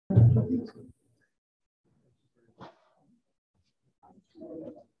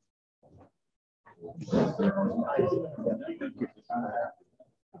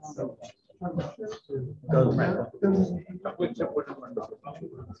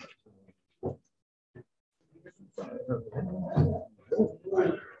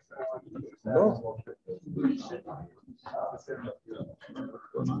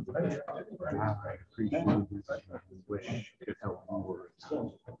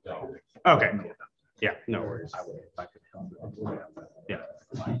Okay. Yeah, no worries. Yeah.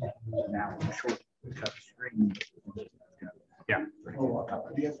 Yeah.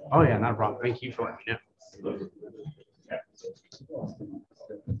 Oh yeah, not a problem. Thank you for letting me know.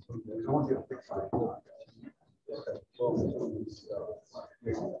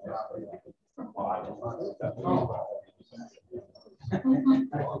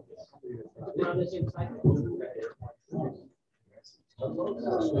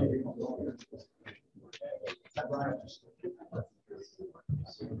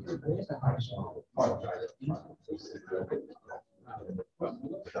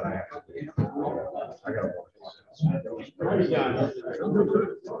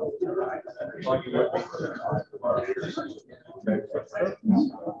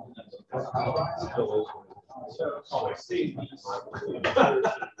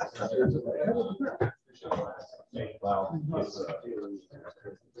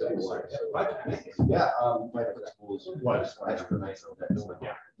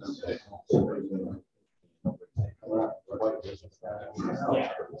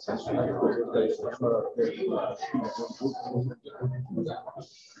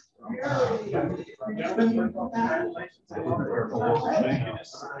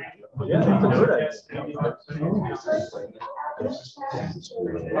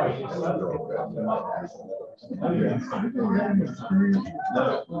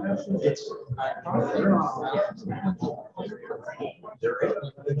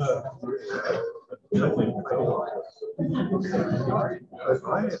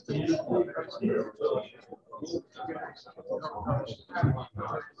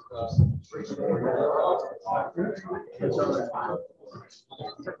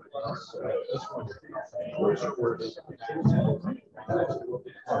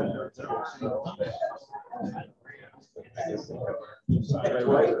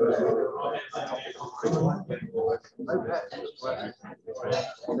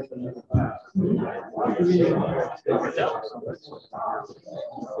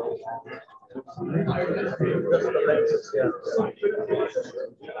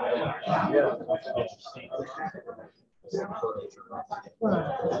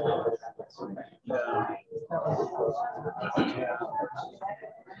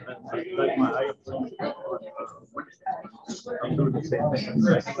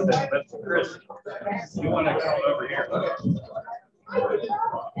 Chris, you want to come over here?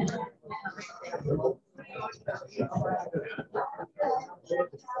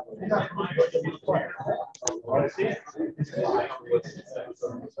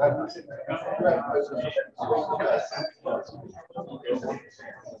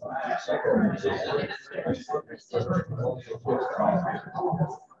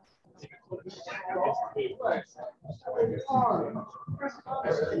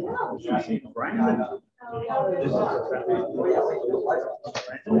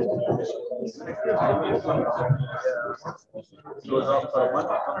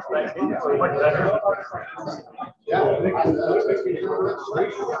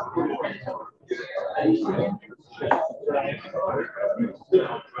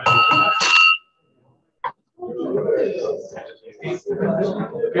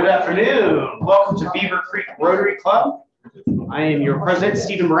 Good afternoon. Welcome to Beavercreek Rotary Club. I am your president,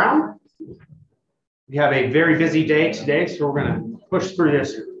 Stephen Brown. We have a very busy day today, so we're going to push through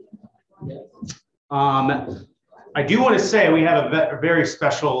this. I do want to say we have a very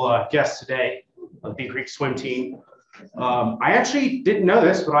special guest today of the Beavercreek swim team. I actually didn't know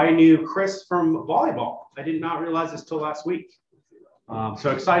this, but I knew Chris from volleyball. I did not realize this till last week.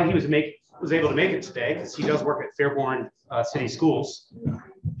 So excited he was able to make it today because he does work at Fairborn City Schools.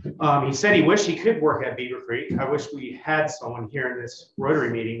 He said he wished he could work at Beavercreek. I wish we had someone here in this Rotary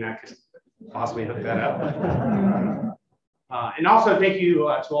meeting that could possibly hook that up. And also thank you to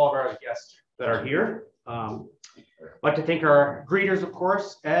all of our guests that are here. I'd like to thank our greeters, of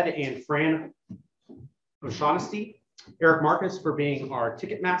course, Ed and Fran O'Shaughnessy, Eric Marcus for being our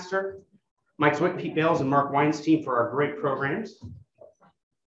ticket master, Mike Zwick, Pete Bales, and Mark Weinstein for our great programs,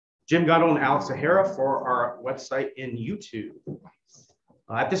 Jim Guttle and Alex O'Hara for our website and YouTube.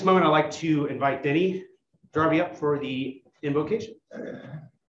 At this moment, I'd like to invite Denny Jarvie up for the invocation.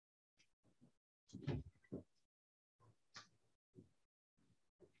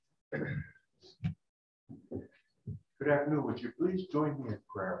 afternoon. Would you please join me in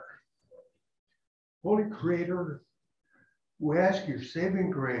prayer? Holy Creator, we ask your saving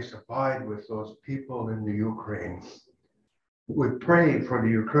grace abide with those people in the Ukraine. We pray for the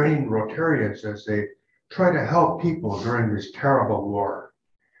Ukrainian Rotarians as they try to help people during this terrible war.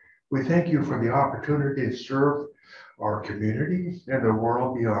 We thank you for the opportunity to serve our community and the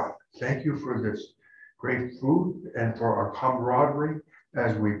world beyond. Thank you for this great food and for our camaraderie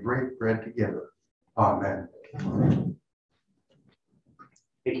as we break bread together. Amen.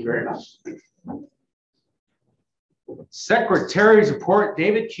 Thank you very much. Secretary's report,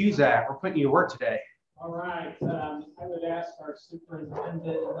 David Cusack. We're putting you to work today. All right. I would ask our superintendent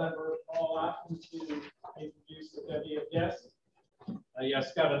member Paul Atkins to introduce the bevy of guests.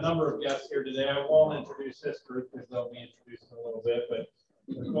 Yes, got a number of guests here today. I won't introduce this group because they'll be introduced in a little bit, but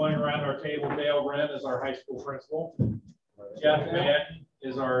going around our table, Dale Wren is our high school principal. Jeff Mann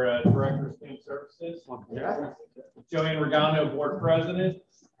is our director of student services. Joanne Regano, board president.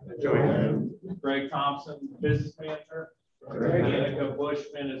 Greg Thompson, business manager. Danica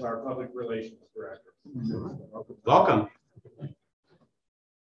Bushman is our public relations director. Welcome.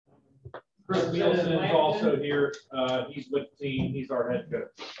 Chris Nielsen is also here. He's with the team. He's our head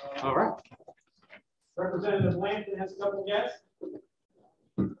coach. All right. Representative Lampton has a couple guests.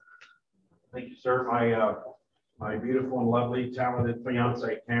 Thank you, sir. My beautiful and lovely, talented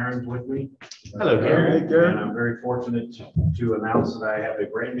fiance Karen's with me. Hello, Karen. And I'm very fortunate to announce that I have a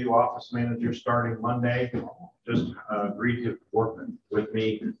brand new office manager starting Monday. Just agreed to work with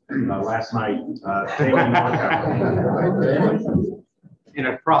me last night. In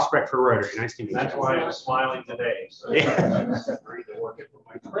a prospect for Rotary. Nice to meet you. That's why I'm smiling today. So agreed to work it with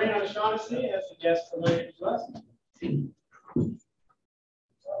my Brandon O'Shaughnessy has a guest related to us.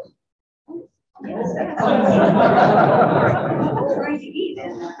 Trying to eat,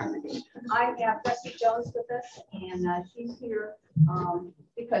 and I have Bessie Jones with us, and she's here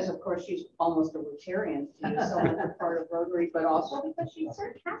because, of course, she's almost a Rotarian. She's so much a part of Rotary, but also because she's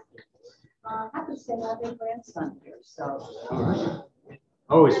sarcastic. Happens to have a grandson here, so.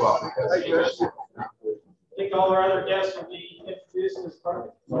 Always welcome. I think all our other guests will be introduced as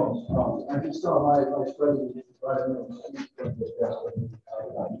part of I just saw my vice president.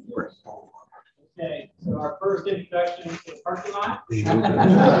 Okay, so our first introduction is to the parking lot. And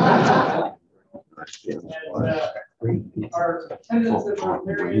our attendance at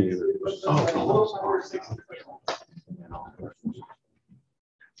Rotarians puts us at a little over 60%.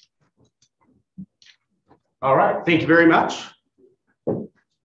 All right. Thank you very much.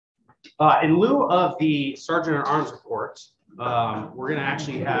 In lieu of the Sergeant at Arms report, we're going to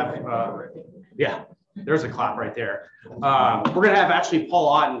actually have, yeah, there's a clap right there. We're going to have actually Paul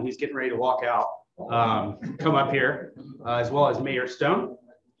Otten, he's getting ready to walk out, come up here, as well as Mayor Stone.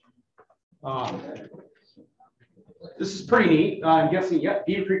 This is pretty neat. I'm guessing, yep,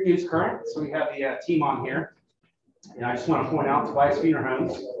 Beavercreek News Current. So we have the team on here. And I just want to point out Tobias Funeral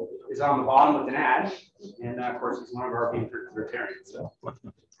Homes is on the bottom with an ad. And of course, it's one of our Beavercreek Rotarians. So.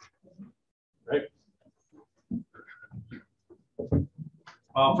 Right.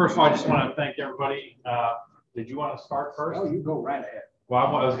 First of all, I just want to thank everybody. Did you want to start first? Oh, you go right ahead. Well,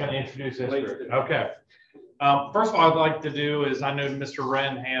 I was going to introduce this group. Okay. First of all, I'd like to do is I know Mr.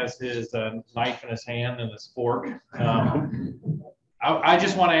 Wren has his knife in his hand and his fork. I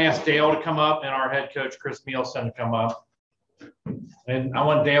just want to ask Dale to come up and our head coach, Chris Nielsen, to come up. And I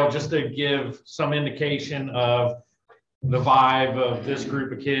want Dale just to give some indication of the vibe of this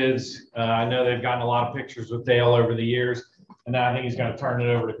group of kids. I know they've gotten a lot of pictures with Dale over the years. And now I think he's going to turn it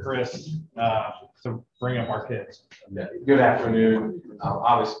over to Chris to bring up our kids. Good afternoon.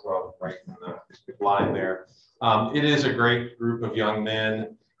 Obviously, well, right in the line there. It is a great group of young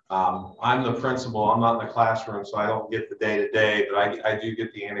men. I'm the principal. I'm not in the classroom, so I don't get the day-to-day, but I do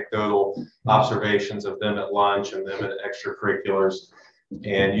get the anecdotal observations of them at lunch and them at extracurriculars.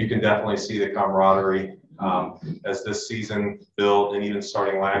 And you can definitely see the camaraderie as this season built, and even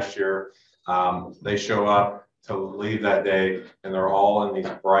starting last year, they show up to leave that day, and they're all in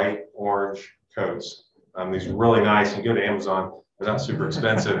these bright orange coats. These really nice. You go to Amazon, they're not super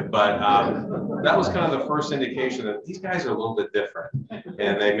expensive, but that was kind of the first indication that these guys are a little bit different.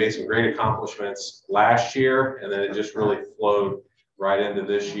 And they made some great accomplishments last year, and then it just really flowed right into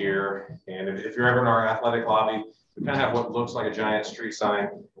this year. And if you're ever in our athletic lobby, we kind of have what looks like a giant street sign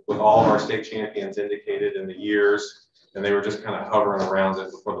with all of our state champions indicated in the years. And they were just kind of hovering around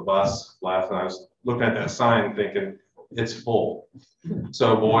it before the bus left. And I was looking at that sign thinking, it's full.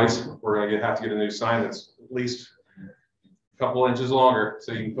 So boys, we're going to have to get a new sign that's at least a couple inches longer,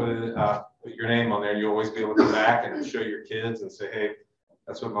 so you can put your name on there. You always be able to go back and show your kids and say, hey,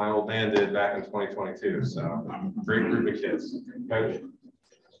 That's what my old man did back in 2022. So great group of kids. Coach.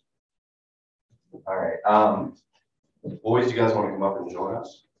 All right. Boys, you guys want to come up and join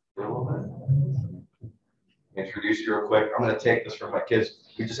us for a little bit? Introduce you real quick. I'm going to take this from my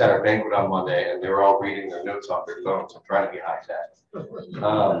kids. We just had our banquet on Monday, and they were all reading their notes off their phones. I'm trying to be high tech. For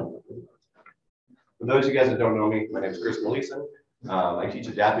those of you guys that don't know me, my name is Chris Gleason. I teach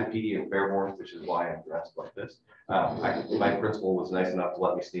adaptive PD in Fairborn, which is why I'm dressed like this. My principal was nice enough to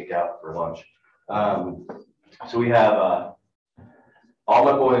let me sneak out for lunch. So we have all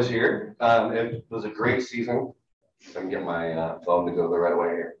my boys here. It was a great season. If I can get my phone to go the right way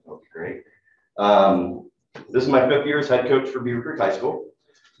here, that would be great. This is my 5th year as head coach for Beavercreek High School.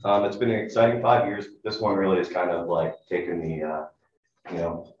 It's been an exciting 5 years. This one really is kind of like taking the,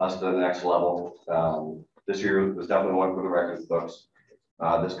 us to the next level. This year was definitely one for the record books.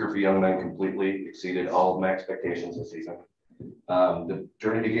 This group of young men completely exceeded all of my expectations this season. The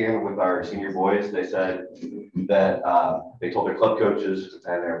journey began with our senior boys. They said that they told their club coaches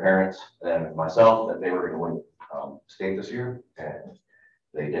and their parents and myself that they were going to win state this year, and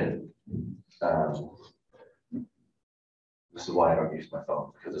they did. This is why I don't use my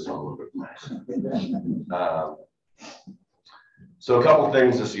phone, because it's all over the place. So a couple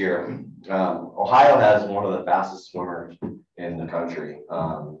things this year. Ohio has one of the fastest swimmers in the country.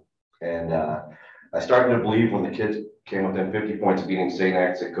 I started to believe when the kids came within 50 points of beating St.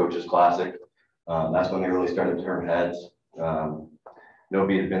 X at Coaches Classic. That's when they really started to turn heads.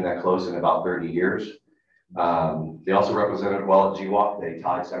 Nobody had been that close in about 30 years. They also represented well at GWAC. They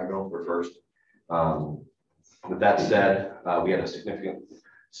tied Centerville for first. With that said, we had a significant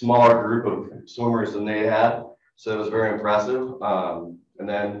smaller group of swimmers than they had. So it was very impressive. And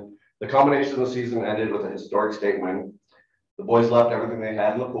then the combination of the season ended with a historic state win. The boys left everything they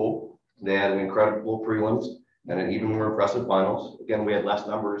had in the pool. They had an incredible prelims and an even more impressive finals. Again, we had less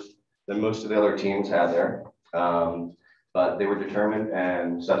numbers than most of the other teams had there. But they were determined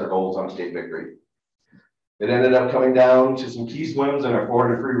and set their goals on a state victory. It ended up coming down to some key swims in our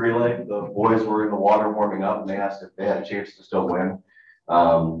 400 free relay. The boys were in the water warming up, and they asked if they had a chance to still win.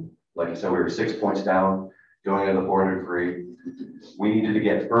 Like I said, we were 6 points down going into the 400 free. We needed to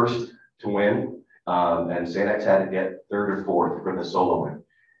get first to win, and St. X had to get third or fourth for the solo win.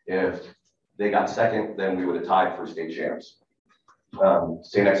 If they got second, then we would have tied for state champs.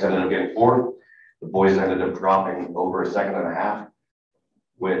 St. X ended up getting fourth. The boys ended up dropping over a second and a half,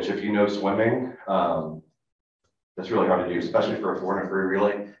 which, if you know swimming, that's really hard to do, especially for a 400 free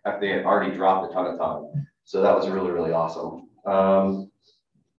relay after they had already dropped a ton of time. So that was really, really awesome.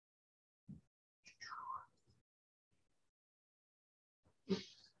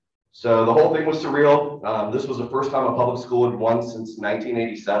 So the whole thing was surreal. This was the first time a public school had won since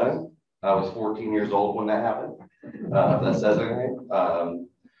 1987. I was 14 years old when that happened. If that says anything.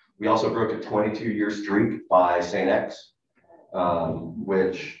 We also broke a 22-year streak by St. X,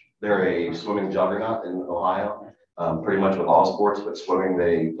 which they're a swimming juggernaut in Ohio. Pretty much with all sports, but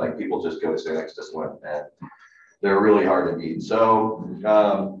swimming, people just go to St. X to swim, and they're really hard to beat. So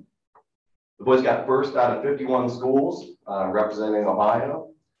the boys got first out of 51 schools representing Ohio.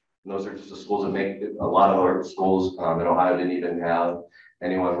 And those are just the schools that make it. A lot of other schools in Ohio didn't even have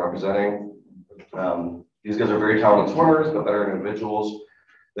anyone representing. These guys are very talented swimmers, but better individuals.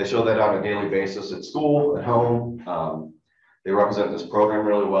 They show that on a daily basis at school, at home. They represent this program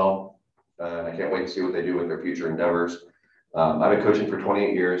really well. I can't wait to see what they do with their future endeavors. I've been coaching for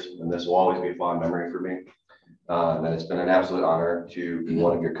 28 years, and this will always be a fond memory for me. And it's been an absolute honor to be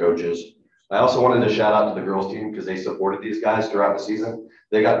one of your coaches. I also wanted to shout out to the girls team because they supported these guys throughout the season.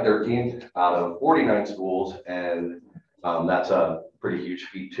 They got 13th out of 49 schools, and that's a pretty huge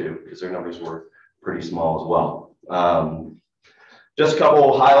feat too, because their numbers were pretty small as well. Just a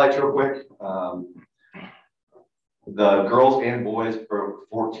couple highlights real quick. The girls and boys broke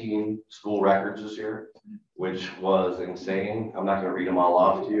 14 school records this year, which was insane. I'm not going to read them all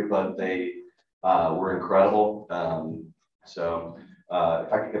off to you, but they were incredible. So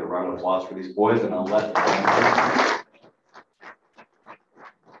if I could get a round of applause for these boys, and I'll let them.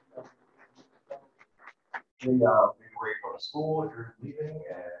 Maybe where you go to school if you're leaving,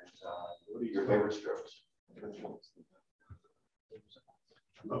 and what are your favorite strokes?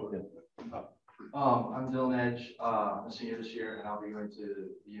 I'm Dylan Edge. I'm a senior this year, and I'll be going to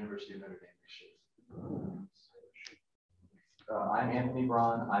the University of Notre Dame next year. I'm Anthony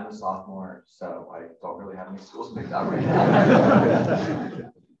Braun. I'm a sophomore, so I don't really have any schools picked out right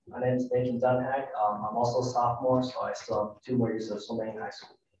now. My name is Nathan Dunhag. I'm also a sophomore, so I still have 2 more years of swimming in high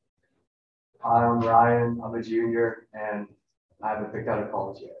school. Hi, I'm Ryan. I'm a junior, and I haven't picked out a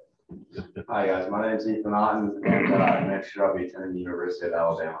college yet. Hi guys, my name is Ethan Otten, and next year I'll be attending the University of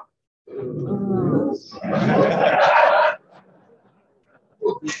Alabama.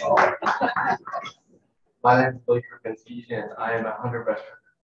 My name is Blake Confusion. I am a 100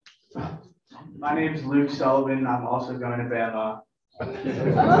 veteran. My name is Luke Sullivan. I'm also going to Bama.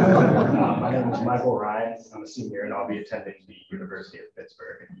 My name is Michael Ryan. I'm a senior and I'll be attending the University of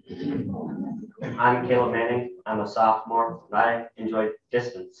Pittsburgh. I'm Caleb Manning. I'm a sophomore and I enjoy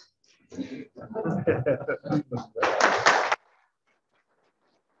distance. I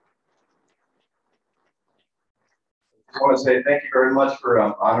want to say thank you very much for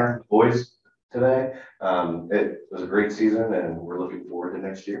honoring the boys today. It was a great season and we're looking forward to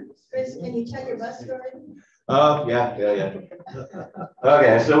next year. Chris, can you tell your bus story? Yeah.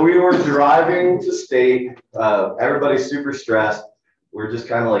 Okay, so we were driving to state. Everybody's super stressed. We're just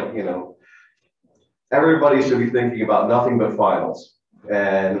kind of like, you know, everybody should be thinking about nothing but finals.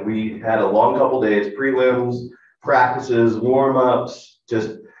 And we had a long couple days, prelims, practices, warm-ups,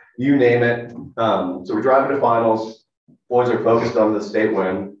 just you name it. So we're driving to finals. Boys are focused on the state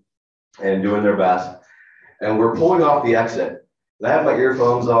win and doing their best. And we're pulling off the exit. And I have my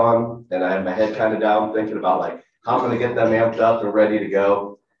earphones on and I have my head kind of down thinking about like how I'm going to get them amped up and ready to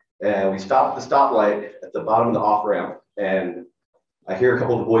go. And we stopped at the stoplight at the bottom of the off ramp. And I hear a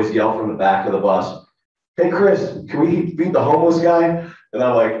couple of the boys yell from the back of the bus, "Hey, Chris, can we beat the homeless guy?" And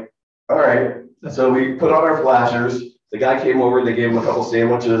I'm like, all right. So we put on our flashers. The guy came over, they gave him a couple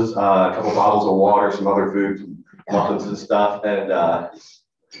sandwiches, a couple bottles of water, some other food, muffins and stuff. And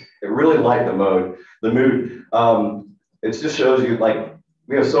it really lightened the mood. It just shows you like,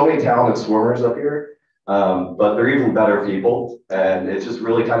 we have so many talented swimmers up here, but they're even better people. And it's just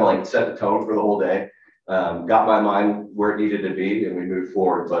really kind of like set the tone for the whole day. Got my mind where it needed to be and we moved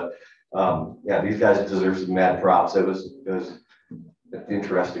forward. But yeah, these guys deserve some mad props. It was an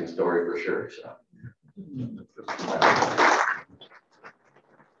interesting story for sure. So.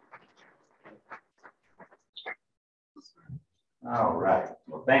 All right.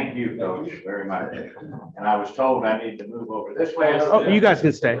 Well, thank you, Coach, very much. And I was told I need to move over this way. Oh, you guys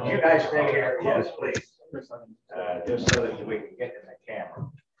can stay. You guys stay here, yes, please. Just so that we can get in the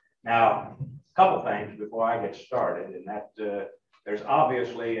camera. Now, a couple things before I get started, and that there's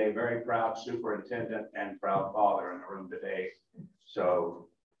obviously a very proud superintendent and proud father in the room today. So,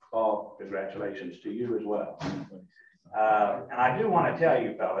 Paul, congratulations to you as well. And I do want to tell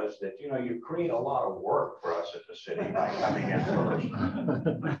you, fellas, that you create a lot of work for us at the city by coming in first.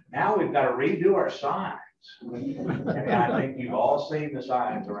 Now we've got to redo our signs. And I think you've all seen the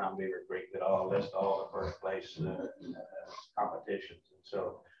signs around Beavercreek that all list all the first place competitions. And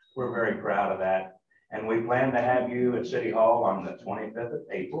so we're very proud of that. And we plan to have you at City Hall on the 25th of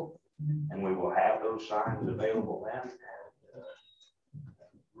April. And we will have those signs available then and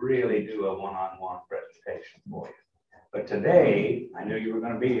really do a one-on-one presentation for you. But today, I knew you were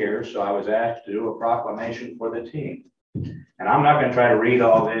going to be here, so I was asked to do a proclamation for the team. And I'm not going to try to read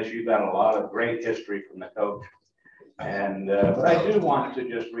all this. You've got a lot of great history from the coach. And but I do want to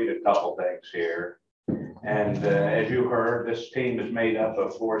just read a couple things here. And as you heard, this team is made up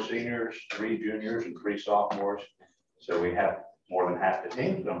of 4 seniors, 3 juniors, and 3 sophomores. So we have more than half the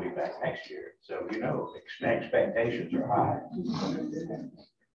team is going to be back next year. So, expectations are high.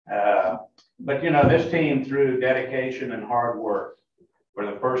 But this team, through dedication and hard work, for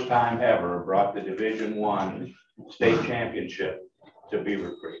the first time ever, brought the Division I state championship to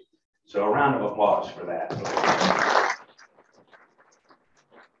Beavercreek. So a round of applause for that.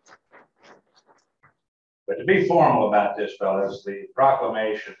 But to be formal about this, fellas, the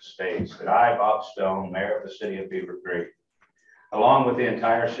proclamation states that I, Bob Stone, Mayor of the City of Beavercreek, along with the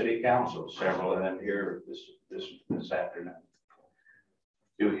entire City Council, several of them here this afternoon,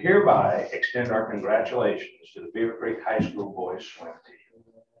 do hereby extend our congratulations to the Beavercreek High School boys swim team.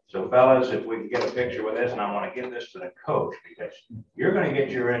 So fellas, if we can get a picture with this, and I want to give this to the coach because you're going to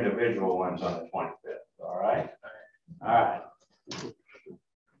get your individual ones on the 25th. All right. All right.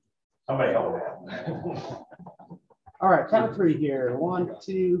 Somebody help that. All right, count 3 here. 1,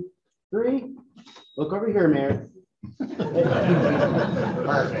 2, 3. Look over here, Mayor.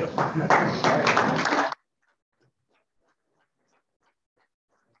 Perfect.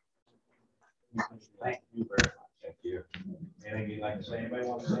 Thank you very much. Thank you. Anything you'd like to say? Anybody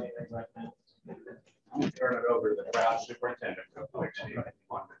want to say anything right now? I'm going to turn it over to the proud superintendent. Want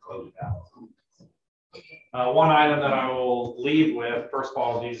to close it out. One item that I will lead with, first of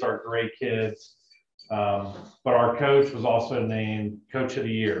all, these are great kids. But our coach was also named Coach of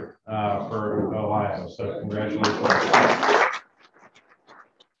the Year for Ohio. So congratulations.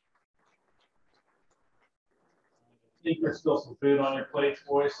 think there's still some food on your plates,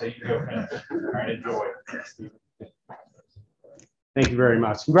 boys, so you can go finish. All right, enjoy. Thank you very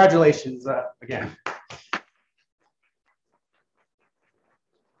much. Congratulations again.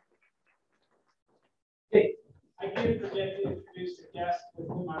 Hey, I did forget to introduce a guest with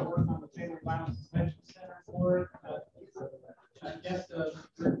whom I work on the Family Violence Prevention Center for. Guest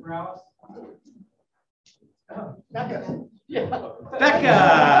Rick Morales. Becca. Becca.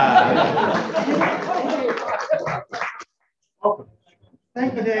 Welcome.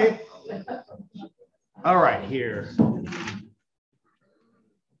 Thank you, Dave. All right, here.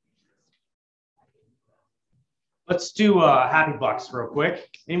 Let's do Happy Bucks real quick.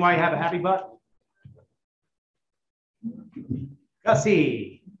 Anybody have a Happy Buck?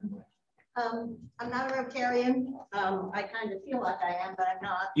 Gussie. I'm not a Rotarian. I kind of feel like I am, but I'm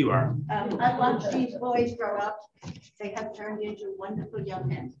not. You are. I've watched these boys grow up. They have turned into wonderful young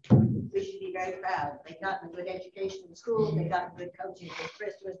men. We should be very proud. They've gotten a good education in school. They've gotten good coaching.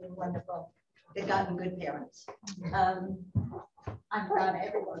 Chris has been wonderful. They've gotten good parents. I'm proud of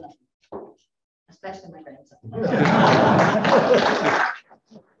every one of them, especially my grandson.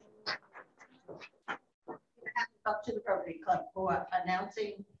 Up to the Rotary Club for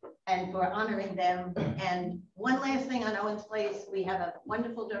announcing and for honoring them. And one last thing on Owen's Place, we have a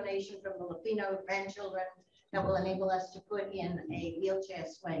wonderful donation from the Lupino grandchildren that will enable us to put in a wheelchair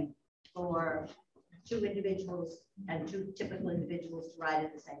swing for 2 individuals and 2 typical individuals to ride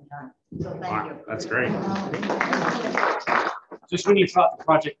at the same time. So thank you. That's great. Just when you thought the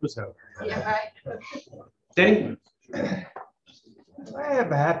project was over. Yeah, right. Danny? I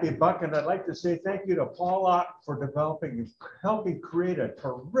have a Happy Buck, and I'd like to say thank you to Paul Ott for helping create a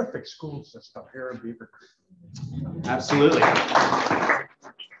terrific school system here in Beavercreek. Absolutely.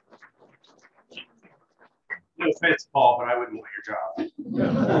 No offense, Paul, but I wouldn't want your job.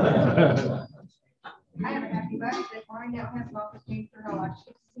 I have a happy birthday. Maureen now has office came through her watch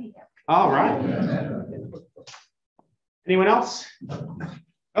to see him. All right. Anyone else?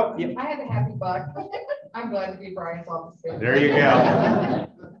 Oh, yeah. I have a happy buck. I'm glad to be Brian's office. There you go.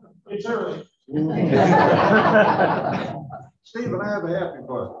 It's early. Steve, I have a happy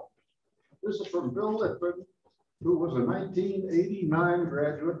buck. This is from Bill Lippman, who was a 1989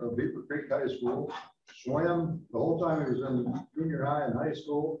 graduate of Beavercreek High School. Swam the whole time he was in junior high and high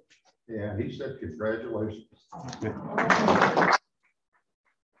school, and he said congratulations.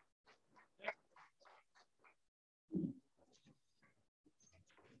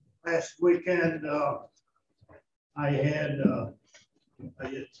 Last weekend, I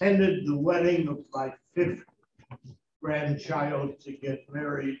attended the wedding of my 5th grandchild to get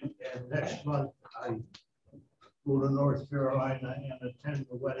married, and next month I go to North Carolina and attend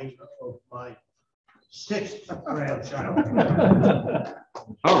the wedding of my 6th grandchild.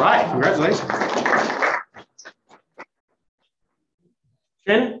 All right, congratulations.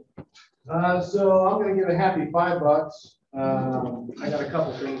 Shannon? So I'm going to give a happy $5. I got a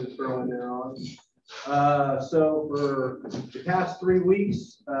couple things to throw in there on. So for the past 3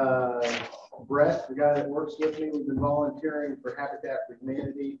 weeks, Brett, the guy that works with me, we've been volunteering for Habitat for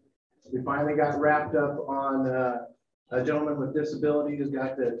Humanity. We finally got wrapped up on a gentleman with disability who's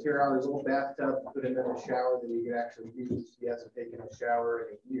got to tear out his old bathtub, put him in a shower that he could actually use. He hasn't taken a shower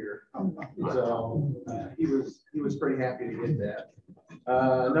in a year. So he was pretty happy to get that.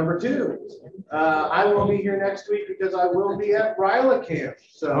 Number 2, I will be here next week because I will be at Ryla Camp.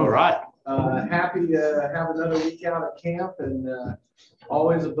 So all right. Happy to have another week out at camp, and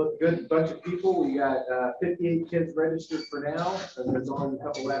always a good bunch of people. We got 58 kids registered for now, and there's only a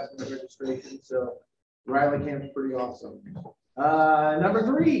couple last minute registrations. So Ryla Camp is pretty awesome. Number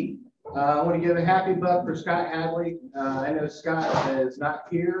 3, I want to give a happy buck for Scott Hadley. I know Scott is not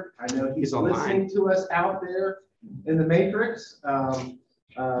here. I know he's listening to us out there in the matrix.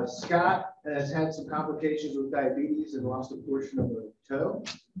 Scott has had some complications with diabetes and lost a portion of a toe.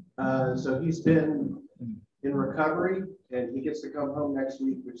 So he's been in recovery, and he gets to come home next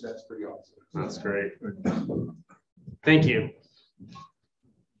week, which that's pretty awesome. That's great. Thank you.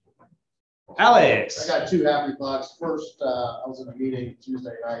 Alex. I got 2 happy bucks. First, I was in a meeting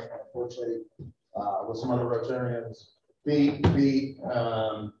Tuesday night, unfortunately, with some other Rotarians.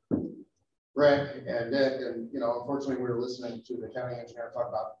 Rick and Nick, and unfortunately, we were listening to the county engineer talk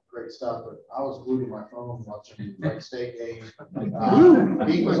about great stuff, but I was glued to my phone watching like state game.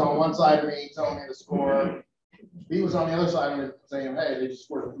 He was on one side of me telling me the score. He was on the other side of me saying, "Hey, they just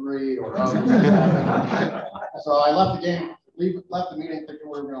scored 3," or "Oh." So I left the game, left the meeting thinking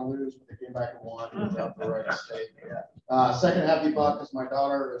we were going to lose, but they came back and won. It was out the right state. Second happy buck is my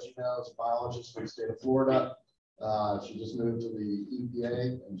daughter, as you know, is a biologist in the state of Florida. She just moved to the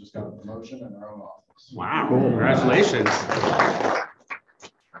EPA and just got a promotion in her own office. Wow, congratulations.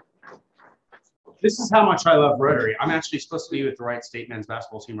 This is how much I love Rotary. I'm actually supposed to be with the Wright State men's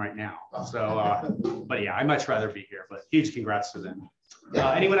basketball team right now. So, but yeah, I'd much rather be here, but huge congrats to them.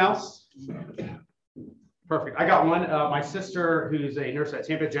 Anyone else? Perfect. I got one. My sister, who's a nurse at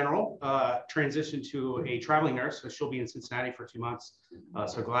Tampa General, transitioned to a traveling nurse, so she'll be in Cincinnati for 2 months.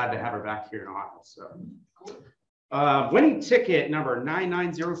 So glad to have her back here in Ohio. So, winning ticket number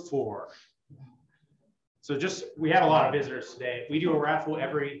 9904. So we had a lot of visitors today. We do a raffle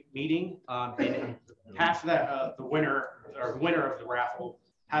every meeting, and half of that, the winner of the raffle,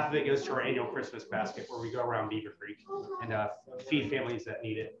 half of it goes to our annual Christmas basket, where we go around Beavercreek and feed families that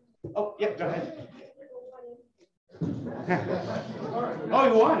need it. Oh, yeah, go ahead. Oh,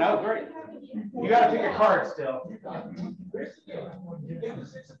 you won? Oh, great. You got to pick a card still. If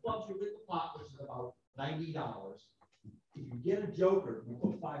it's 6 o'clock, you win the pot, which is about $90. If you get a joker, you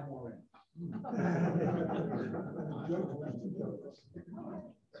put 5 more in.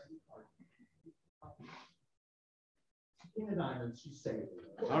 In a diamond, she's safe.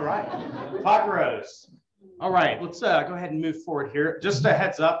 All right. Pot Rose. All right, let's go ahead and move forward here. Just a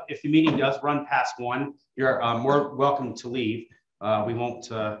heads up, if the meeting does run past 1, you're more welcome to leave. We won't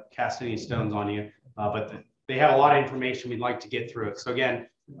cast any stones on you, but they have a lot of information we'd like to get through it. So again,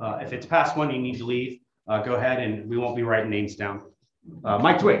 if it's past 1, you need to leave. Go ahead, and we won't be writing names down.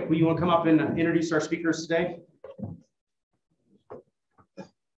 Mike Dwight, will you want to come up and introduce our speakers today?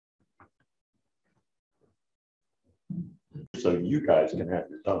 So you guys can have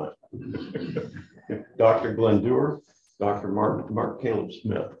your time. Dr. Glenn Dewar, Dr. Mark Caleb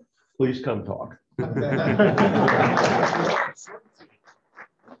Smith, please come talk.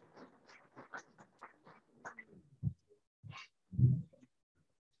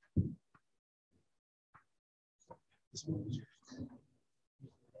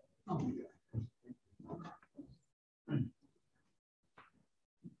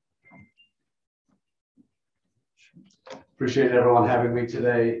 Appreciate everyone having me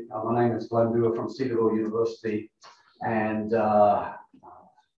today. My name is Glenn Dewar from Cedarville University, and I'd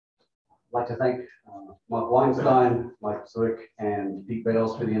like to thank Mark Weinstein, Mike Zwick, and Pete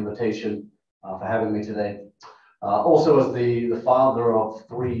Bales for the invitation, for having me today. Also, as the father of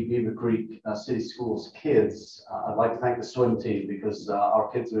 3 Beavercreek City Schools kids, I'd like to thank the swim team, because our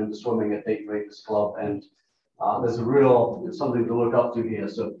kids are into swimming at Dayton Raiders Club, and there's something to look up to here,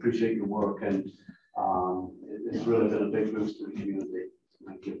 so appreciate your work, and it's really been a big boost to the community.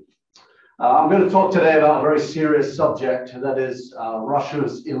 Thank you. I'm going to talk today about a very serious subject, that is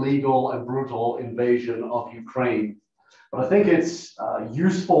Russia's illegal and brutal invasion of Ukraine. But I think it's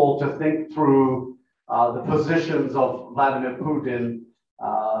useful to think through the positions of Vladimir Putin,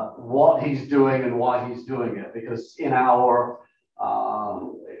 what he's doing and why he's doing it. Because in our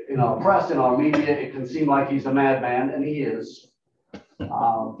press, in our media, it can seem like he's a madman, and he is.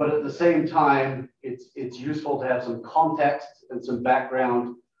 But at the same time, it's useful to have some context and some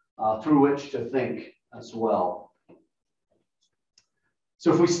background through which to think as well.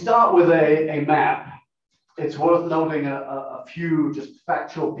 So if we start with a map, it's worth noting a few just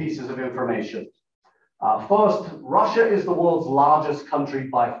factual pieces of information. First, Russia is the world's largest country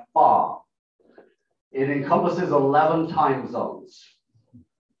by far. It encompasses 11 time zones.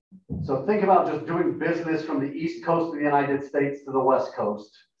 So think about just doing business from the East Coast of the United States to the West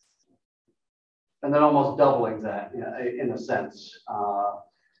Coast, and then almost doubling that, in a sense.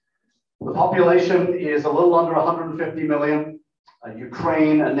 The population is a little under 150 million.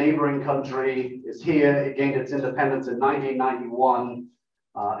 Ukraine, a neighboring country, is here. It gained its independence in 1991,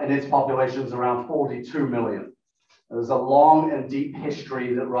 and its population is around 42 million. There's a long and deep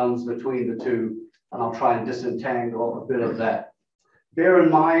history that runs between the two, and I'll try and disentangle a bit of that. Bear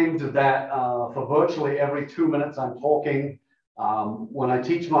in mind that for virtually every 2 minutes I'm talking, when I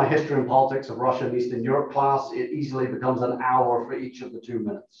teach my history and politics of Russia and Eastern Europe class, it easily becomes an hour for each of the 2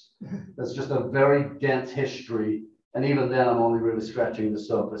 minutes. That's just a very dense history, and even then I'm only really scratching the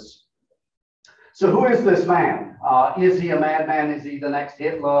surface. So who is this man? Is he a madman? Is he the next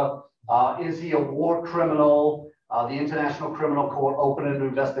Hitler? Is he a war criminal? The International Criminal Court opened an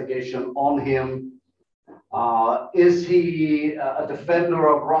investigation on him. Is he a defender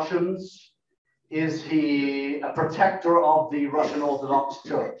of Russians? Is he a protector of the Russian Orthodox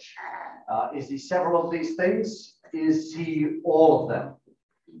Church? Is he several of these things? Is he all of them?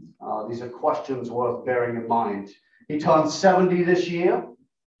 These are questions worth bearing in mind. He turned 70 this year,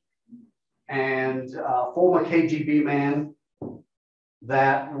 and former KGB man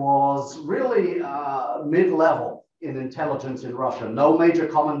that was really mid-level in intelligence in Russia. No major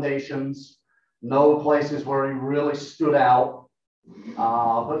commendations. no places where he really stood out,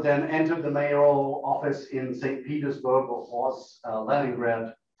 but then entered the mayoral office in St. Petersburg, what was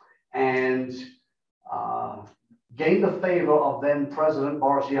Leningrad, and gained the favor of then President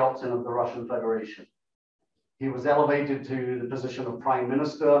Boris Yeltsin of the Russian Federation. He was elevated to the position of prime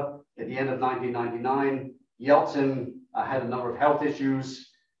minister at the end of 1999. Yeltsin had a number of health issues.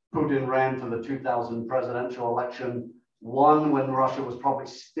 Putin ran for the 2000 presidential election, won when Russia was probably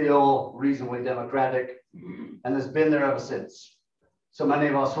still reasonably democratic, and has been there ever since. So many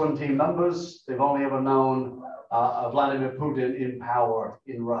of our swim team members, they've only ever known Vladimir Putin in power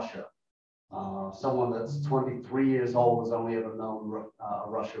in Russia. Someone that's 23 years old has only ever known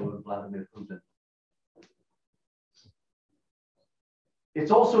Russia with Vladimir Putin.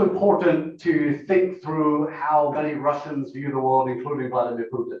 It's also important to think through how many Russians view the world, including Vladimir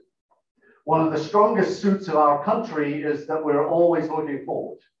Putin. One of the strongest suits of our country is that we're always looking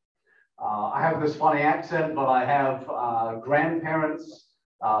forward. I have this funny accent, but I have grandparents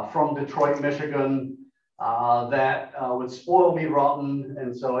from Detroit, Michigan, that would spoil me rotten.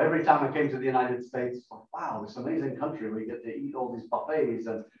 And so every time I came to the United States, wow, this amazing country. We get to eat all these buffets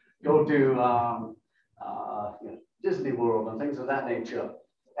and go to Disney World and things of that nature.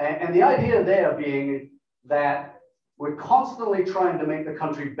 And the idea there being that we're constantly trying to make the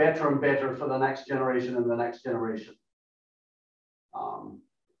country better and better for the next generation and the next generation.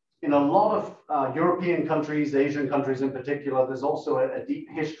 In a lot of European countries, Asian countries in particular, there's also a deep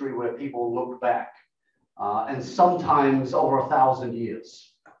history where people look back, and sometimes over 1,000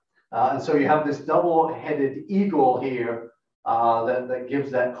 years. And so you have this double-headed eagle here that gives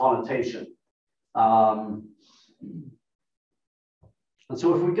that connotation. And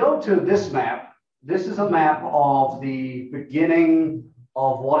so if we go to this map, this is a map of the beginning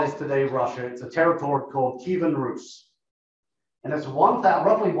of what is today Russia. It's a territory called Kievan Rus. And it's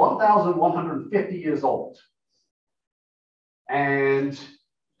roughly 1,150 years old. And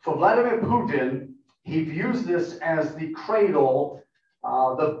for Vladimir Putin, he views this as the cradle,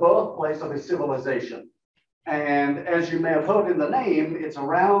 the birthplace of his civilization. And as you may have heard in the name, it's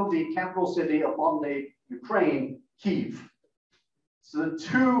around the capital city of modern-day Ukraine, Kyiv. So the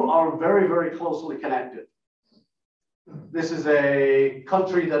two are very, very closely connected. This is a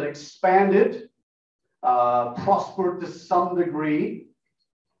country that expanded, prospered to some degree,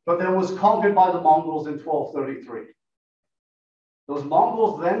 but then was conquered by the Mongols in 1233. Those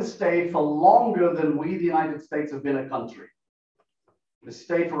Mongols then stayed for longer than we, the United States, have been a country. They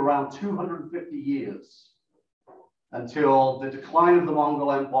stayed for around 250 years until the decline of the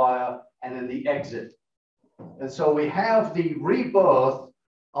Mongol Empire and then the exit. And so we have the rebirth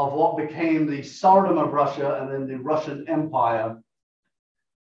of what became the Tsardom of Russia and then the Russian Empire,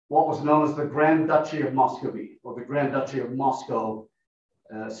 what was known as the Grand Duchy of Muscovy, or the Grand Duchy of Moscow,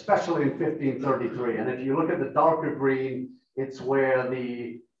 especially in 1533. And if you look at the darker green, it's where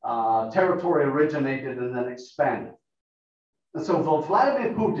the territory originated and then expanded. And so for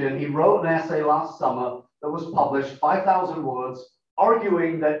Vladimir Putin, he wrote an essay last summer that was published, 5,000 words,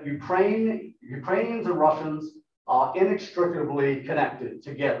 arguing that Ukrainians and Russians are inextricably connected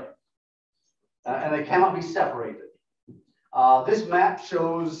together, and they cannot be separated. This map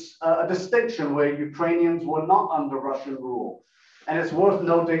shows a distinction where Ukrainians were not under Russian rule. And it's worth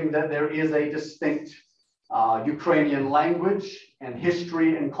noting that there is a distinct Ukrainian language and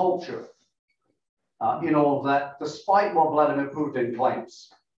history and culture in all of that, despite what Vladimir Putin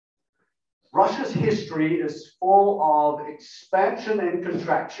claims. Russia's history is full of expansion and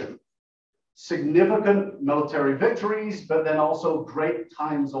contraction, significant military victories, but then also great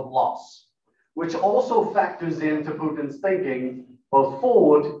times of loss, which also factors into Putin's thinking, both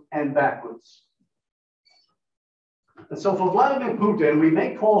forward and backwards. And so for Vladimir Putin, we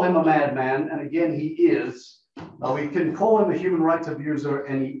may call him a madman, and again, he is. We can call him a human rights abuser,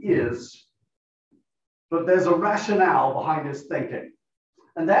 and he is. But there's a rationale behind his thinking.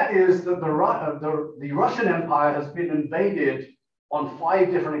 And that is that the Russian Empire has been invaded on 5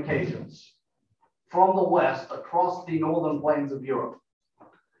 different occasions from the West across the northern plains of Europe.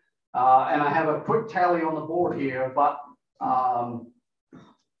 And I have a quick tally on the board here, but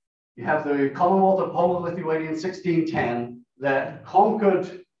you have the Commonwealth of Poland, Lithuania in 1610 that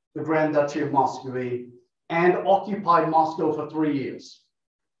conquered the Grand Duchy of Muscovy and occupied Moscow for 3 years.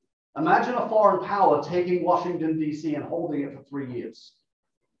 Imagine a foreign power taking Washington, D.C. and holding it for 3 years.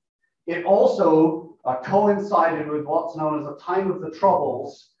 It also coincided with what's known as the time of the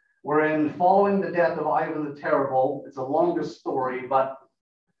Troubles, wherein following the death of Ivan the Terrible, it's a longer story, but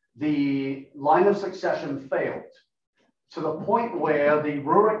the line of succession failed to the point where the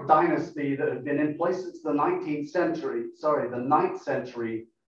Rurik dynasty that had been in place since the 9th century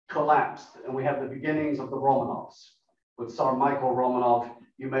collapsed, and we have the beginnings of the Romanovs. With Tsar Michael Romanov,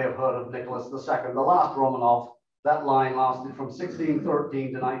 you may have heard of Nicholas II, the last Romanov. That line lasted from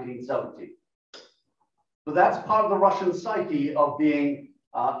 1613 to 1917. But that's part of the Russian psyche of being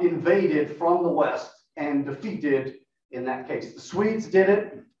invaded from the West and defeated in that case. The Swedes did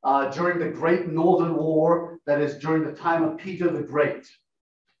it during the Great Northern War, that is during the time of Peter the Great.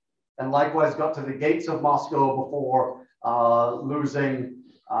 And likewise got to the gates of Moscow before losing.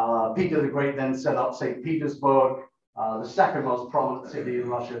 Peter the Great then set up St. Petersburg, the second most prominent city in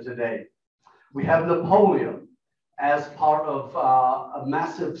Russia today. We have Napoleon as part of a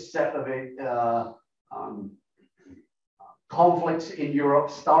massive set of conflicts in Europe,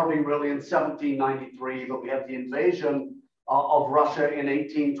 starting really in 1793, but we have the invasion of Russia in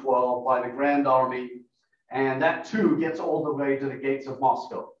 1812 by the Grand Army, and that too gets all the way to the gates of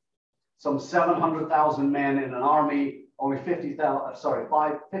Moscow. Some 700,000 men in an army, only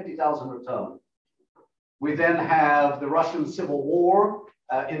 50,000 returned. We then have the Russian Civil War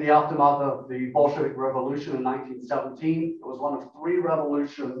in the aftermath of the Bolshevik Revolution in 1917. It was one of 3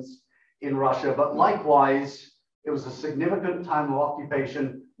 revolutions in Russia, but likewise, it was a significant time of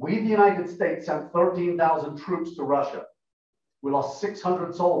occupation. We, the United States, sent 13,000 troops to Russia. We lost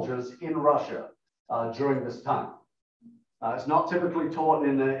 600 soldiers in Russia during this time. It's not typically taught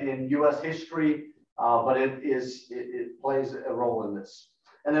in US history, but it plays a role in this.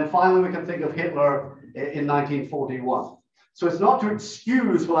 And then finally, we can think of Hitler in 1941. So it's not to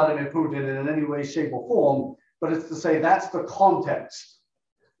excuse Vladimir Putin in any way, shape, or form, but it's to say that's the context.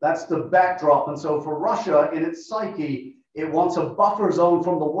 That's the backdrop. And so for Russia, in its psyche, it wants a buffer zone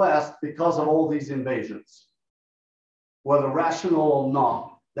from the West because of all these invasions. Whether rational or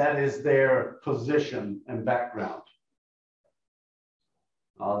not, that is their position and background.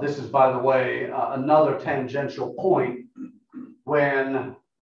 This is, by the way, another tangential point. When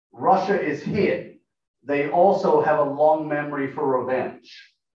Russia is hit, they also have a long memory for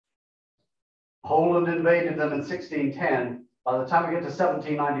revenge. Poland invaded them in 1610. By the time we get to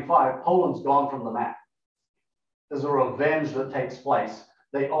 1795, Poland's gone from the map. There's a revenge that takes place.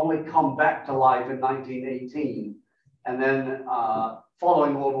 They only come back to life in 1918. And then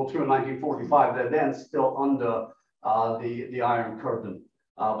following World War II in 1945, they're then still under the Iron Curtain.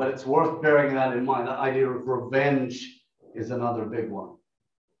 But it's worth bearing that in mind. The idea of revenge is another big one.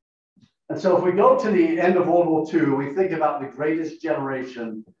 And so if we go to the end of World War II, we think about the greatest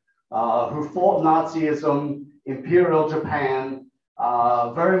generation who fought Nazism, Imperial Japan,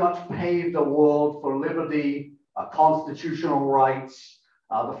 very much paved a world for liberty, constitutional rights,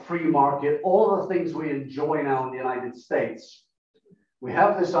 the free market, all the things we enjoy now in the United States. We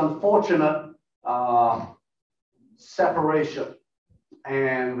have this unfortunate separation,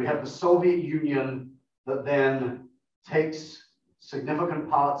 and we have the Soviet Union that then takes significant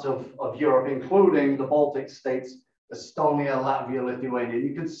parts of Europe, including the Baltic states, Estonia, Latvia, Lithuania.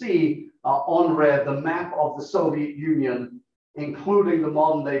 You can see on red the map of the Soviet Union, including the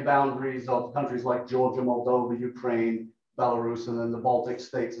modern day boundaries of countries like Georgia, Moldova, Ukraine, Belarus, and then the Baltic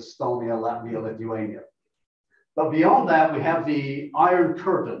states, Estonia, Latvia, Lithuania. But beyond that, we have the Iron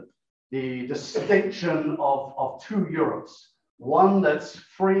Curtain, the distinction of 2 Europes. One that's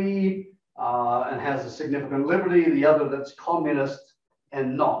free and has a significant liberty, the other that's communist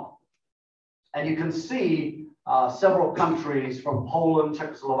and not. And you can see several countries from Poland,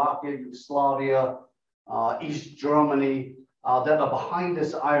 Czechoslovakia, Yugoslavia, East Germany that are behind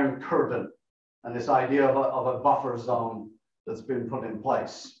this Iron Curtain and this idea of a buffer zone that's been put in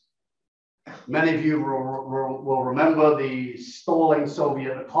place. Many of you will remember the stalling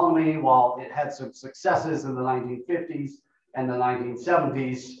Soviet economy. While it had some successes in the 1950s and the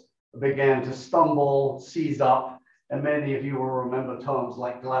 1970s, began to stumble, seize up, and many of you will remember terms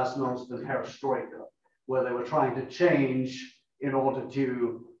like glasnost and perestroika, where they were trying to change in order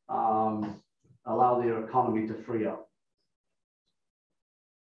to allow their economy to free up.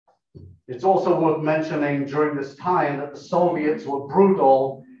 It's also worth mentioning during this time that the Soviets were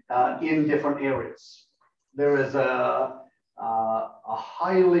brutal in different areas. There is a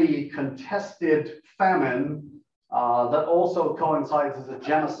highly contested famine that also coincides as a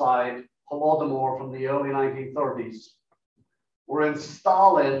genocide, Holodomor from the early 1930s, wherein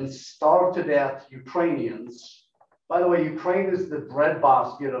Stalin starved to death Ukrainians. By the way, Ukraine is the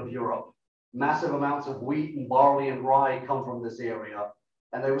breadbasket of Europe. Massive amounts of wheat and barley and rye come from this area,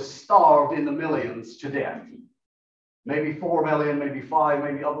 and they were starved in the millions to death. Maybe 4 million, maybe 5,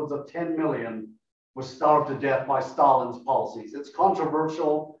 maybe upwards of 10 million were starved to death by Stalin's policies. It's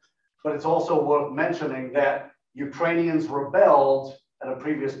controversial, but it's also worth mentioning that Ukrainians rebelled at a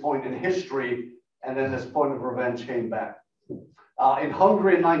previous point in history, and then this point of revenge came back. In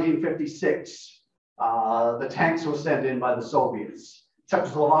Hungary in 1956, the tanks were sent in by the Soviets.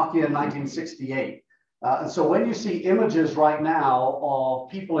 Czechoslovakia in 1968. And so when you see images right now of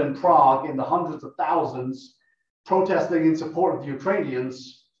people in Prague in the hundreds of thousands protesting in support of the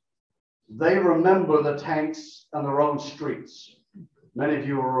Ukrainians, they remember the tanks and their own streets. Many of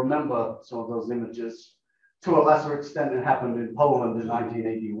you will remember some of those images. To a lesser extent, it happened in Poland in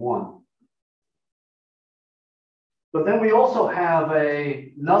 1981. But then we also have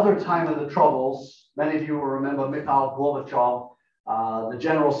another time of the Troubles. Many of you will remember Mikhail Gorbachev, the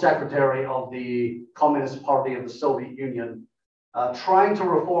General Secretary of the Communist Party of the Soviet Union, trying to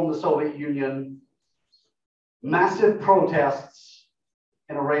reform the Soviet Union. Massive protests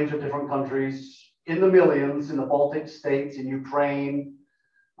in a range of different countries, in the millions, in the Baltic states, in Ukraine,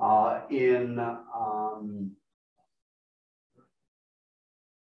 in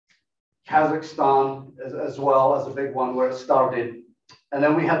Kazakhstan as well as a big one where it started. And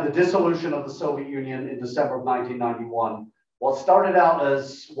then we have the dissolution of the Soviet Union in December of 1991. What started out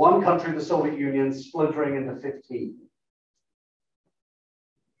as one country, the Soviet Union, splintering into 15.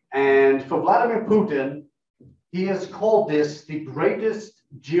 And for Vladimir Putin, he has called this the greatest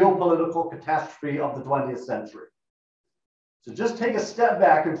geopolitical catastrophe of the 20th century. So just take a step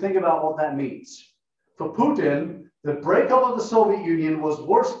back and think about what that means. For Putin, the breakup of the Soviet Union was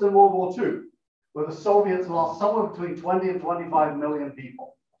worse than World War II, where the Soviets lost somewhere between 20 and 25 million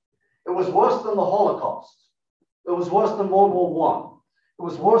people. It was worse than the Holocaust. It was worse than World War I. It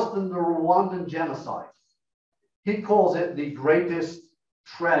was worse than the Rwandan genocide. He calls it the greatest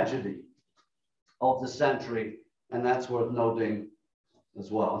tragedy of the century, and that's worth noting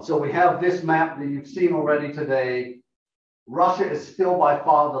as well. And so we have this map that you've seen already today. Russia is still by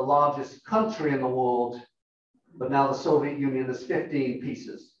far the largest country in the world, but now the Soviet Union is 15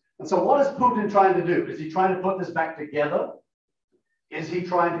 pieces. And so what is Putin trying to do? Is he trying to put this back together? Is he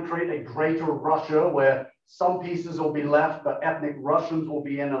trying to create a greater Russia where some pieces will be left, but ethnic Russians will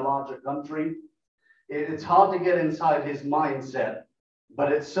be in a larger country? It's hard to get inside his mindset,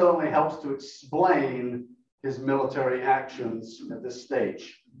 but it certainly helps to explain his military actions at this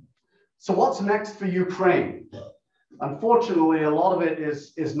stage. So what's next for Ukraine? Unfortunately, a lot of it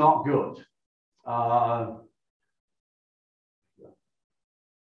is not good.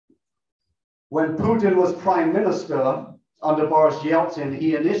 When Putin was prime minister under Boris Yeltsin,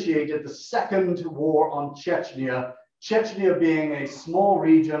 he initiated the second war on Chechnya, Chechnya being a small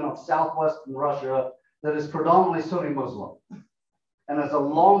region of southwestern Russia that is predominantly Sunni Muslim and has a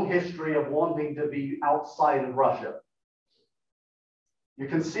long history of wanting to be outside of Russia. You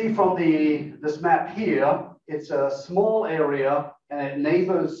can see from this map here, it's a small area and it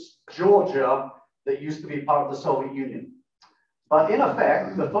neighbors Georgia that used to be part of the Soviet Union. But in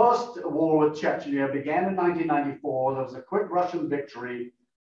effect, the first war with Chechnya began in 1994. There was a quick Russian victory,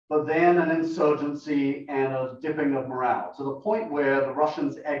 but then an insurgency and a dipping of morale to the point where the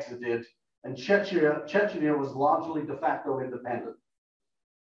Russians exited and Chechnya was largely de facto independent.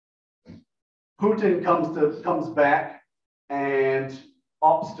 Putin comes back and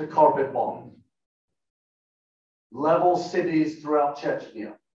opts to carpet bomb, level cities throughout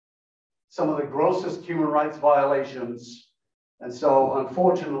Chechnya, some of the grossest human rights violations. And so,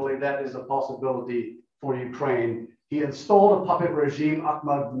 unfortunately, that is a possibility for Ukraine. He installed a puppet regime,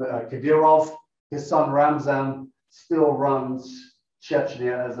 Ahmad Kadyrov. His son Ramzan still runs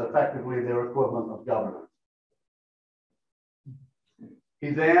Chechnya as effectively their equivalent of governor.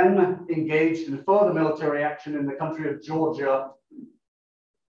 He then engaged in further military action in the country of Georgia,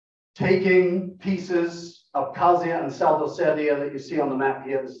 taking pieces of Abkhazia and South Ossetia that you see on the map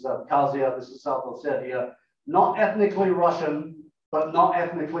here. This is Abkhazia, this is South Ossetia. Not ethnically Russian, but not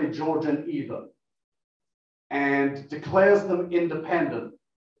ethnically Georgian either, and declares them independent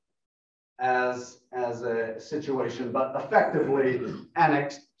as a situation, but effectively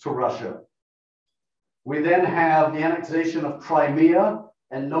annexed to Russia. We then have the annexation of Crimea,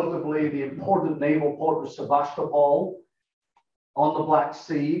 and notably the important naval port of Sevastopol on the Black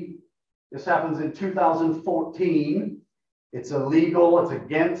Sea. This happens in 2014. It's illegal, it's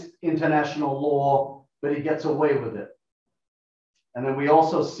against international law, but he gets away with it. And then we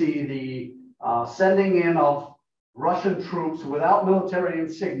also see the sending in of Russian troops without military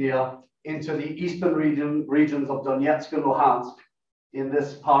insignia into the eastern regions of Donetsk and Luhansk in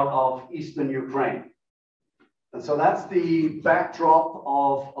this part of eastern Ukraine. And so that's the backdrop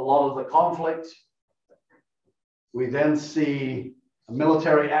of a lot of the conflict. We then see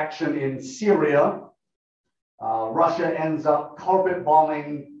military action in Syria. Russia ends up carpet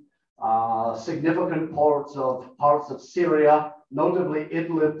bombing significant parts of Syria, notably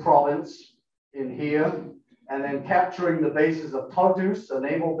Idlib province in here, and then capturing the bases of Tartus, a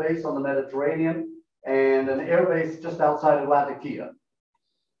naval base on the Mediterranean, and an air base just outside of Latakia.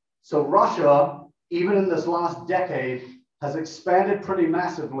 So Russia, even in this last decade, has expanded pretty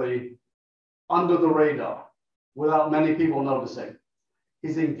massively under the radar without many people noticing.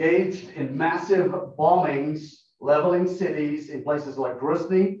 He's engaged in massive bombings, leveling cities in places like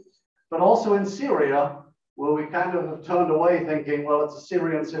Grozny, but also in Syria, where we kind of have turned away thinking, well, it's a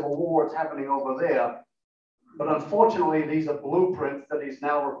Syrian civil war, it's happening over there. But unfortunately, these are blueprints that he's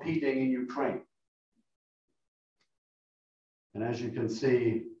now repeating in Ukraine. And as you can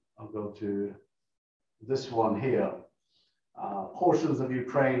see, I'll go to this one here. Portions of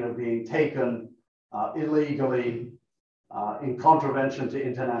Ukraine are being taken illegally in contravention to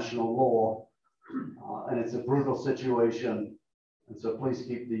international law. And it's a brutal situation. And so please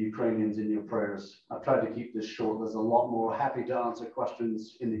keep the Ukrainians in your prayers. I've tried to keep this short. There's a lot more. Happy to answer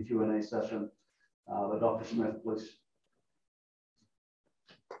questions in the Q&A session. But Dr. Smith, please.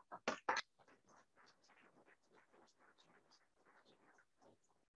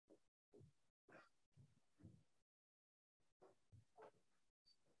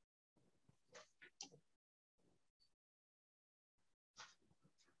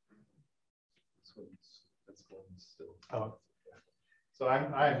 Oh. So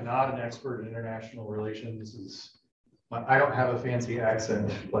I'm not an expert in international relations. This is I don't have a fancy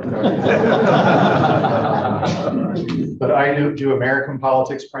accent like but I do American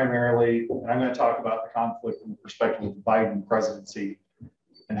politics primarily, and I'm going to talk about the conflict from the perspective of the Biden presidency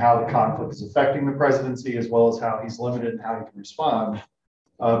and how the conflict is affecting the presidency, as well as how he's limited and how he can respond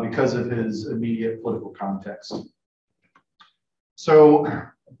because of his immediate political context. So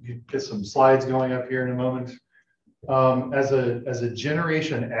you get some slides going up here in a moment. As a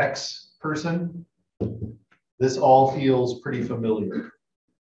Generation X person, this all feels pretty familiar,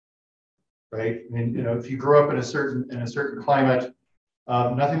 right? I mean, you know, if you grew up in a certain climate,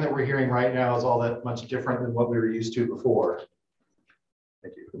 nothing that we're hearing right now is all that much different than what we were used to before.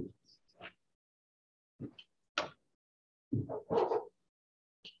 Thank you.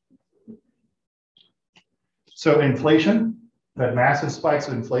 So inflation, had massive spikes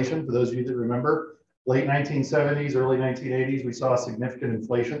of inflation. For those of you that remember, late 1970s, early 1980s, we saw significant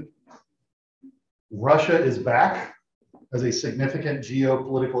inflation. Russia is back as a significant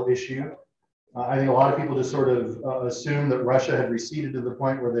geopolitical issue. I think a lot of people just sort of assume that Russia had receded to the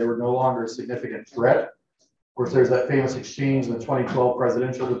point where they were no longer a significant threat. Of course, there's that famous exchange in the 2012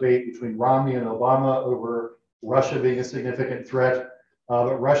 presidential debate between Romney and Obama over Russia being a significant threat,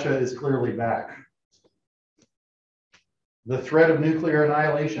 but Russia is clearly back. The threat of nuclear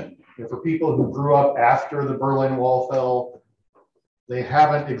annihilation. You know, for people who grew up after the Berlin Wall fell, they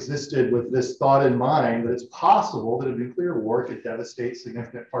haven't existed with this thought in mind that it's possible that a nuclear war could devastate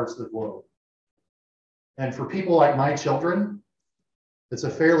significant parts of the globe. And for people like my children, it's a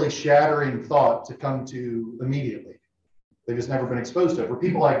fairly shattering thought to come to immediately. They've just never been exposed to it. For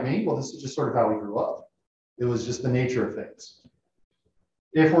people like me, well, this is just sort of how we grew up. It was just the nature of things.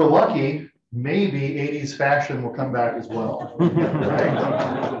 If we're lucky, maybe 80s fashion will come back as well, right?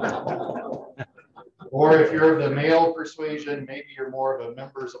 Or if you're of the male persuasion, maybe you're more of a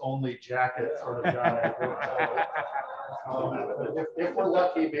members only jacket sort of guy. If we're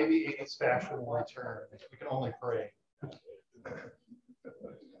lucky, maybe 80s fashion will return. We can only pray.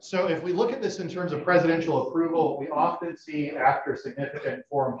 So if we look at this in terms of presidential approval, we often see after significant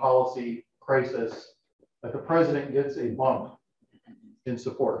foreign policy crisis that the president gets a bump in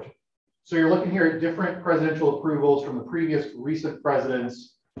support. So you're looking here at different presidential approvals from the previous recent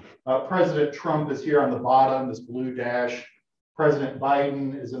presidents. President Trump is here on the bottom, this blue dash. President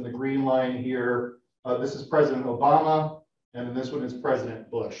Biden is in the green line here. This is President Obama, and then this one is President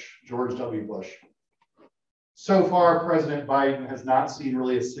Bush, George W. Bush. So far, President Biden has not seen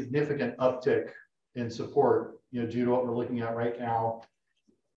really a significant uptick in support, you know, due to what we're looking at right now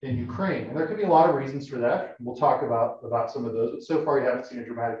in Ukraine. And there could be a lot of reasons for that. We'll talk about some of those, but so far you haven't seen a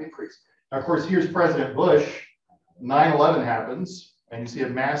dramatic increase. Now, of course, here's President Bush. 9/11 happens, and you see a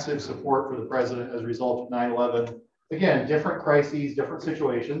massive support for the president as a result of 9/11. Again, different crises, different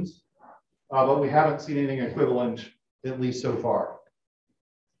situations, but we haven't seen anything equivalent, at least so far.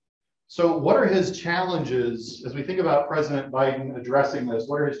 So what are his challenges as we think about President Biden addressing this?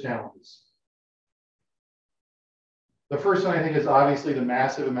 What are his challenges? The first one, I think, is obviously the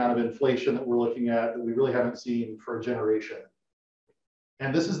massive amount of inflation that we're looking at that we really haven't seen for a generation.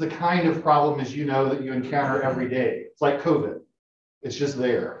 And this is the kind of problem, as you know, that you encounter every day. It's like COVID. It's just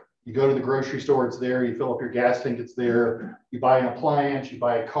there. You go to the grocery store, it's there. You fill up your gas tank, it's there. You buy an appliance, you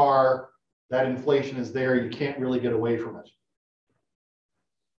buy a car. That inflation is there. You can't really get away from it.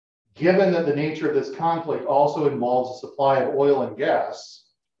 Given that the nature of this conflict also involves a supply of oil and gas,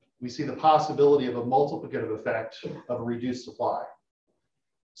 we see the possibility of a multiplicative effect of a reduced supply.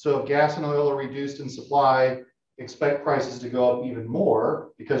 So if gas and oil are reduced in supply, expect prices to go up even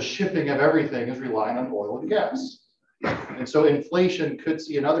more because shipping of everything is relying on oil and gas. And so inflation could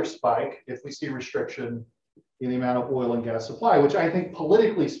see another spike if we see restriction in the amount of oil and gas supply, which I think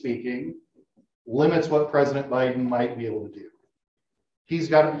politically speaking limits what President Biden might be able to do. He's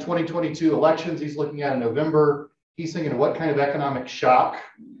got 2022 elections he's looking at in November. He's thinking, what kind of economic shock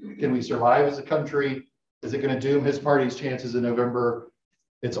can we survive as a country? Is it going to doom his party's chances in November?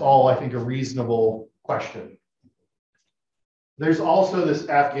 It's all, I think, a reasonable question. There's also this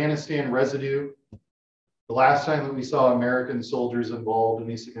Afghanistan residue. The last time that we saw American soldiers involved in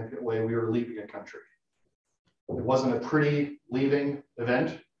any significant way, we were leaving a country. It wasn't a pretty leaving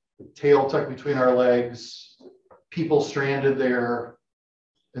event. Tail tucked between our legs, people stranded there.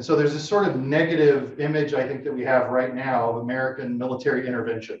 And so there's this sort of negative image, I think, that we have right now of American military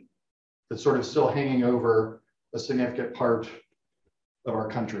intervention that's sort of still hanging over a significant part of our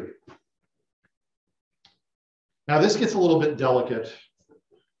country. Now, this gets a little bit delicate,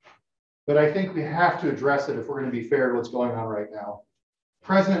 but I think we have to address it if we're going to be fair to what's going on right now.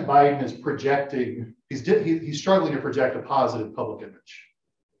 President Biden is projecting, he's struggling to project a positive public image.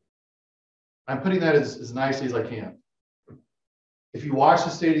 I'm putting that as nicely as I can. If you watch the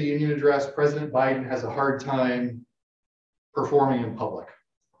State of the Union address, President Biden has a hard time performing in public.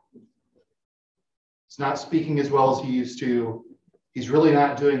 He's not speaking as well as he used to. He's really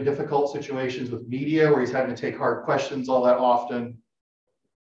not doing difficult situations with media where he's having to take hard questions all that often.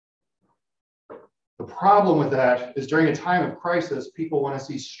 The problem with that is during a time of crisis, people want to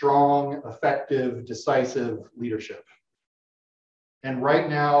see strong, effective, decisive leadership. And right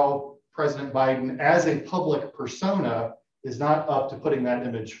now, President Biden, as a public persona, is not up to putting that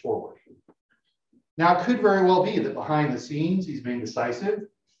image forward. Now, it could very well be that behind the scenes, he's being decisive.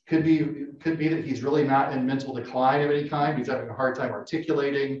 Could be that he's really not in mental decline of any kind. He's having a hard time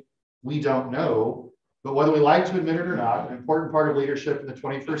articulating. We don't know. But whether we like to admit it or not, an important part of leadership in the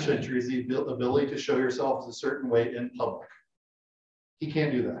 21st century is the ability to show yourself as a certain way in public. He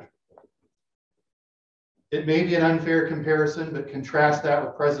can't do that. It may be an unfair comparison, but contrast that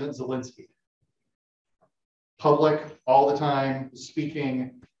with President Zelensky. Public all the time,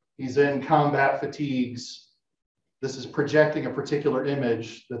 speaking, he's in combat fatigues. This is projecting a particular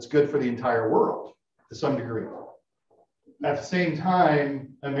image that's good for the entire world to some degree. At the same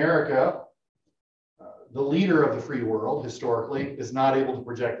time, America, the leader of the free world historically, is not able to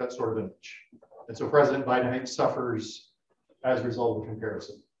project that sort of image. And so President Biden, I think, suffers as a result of the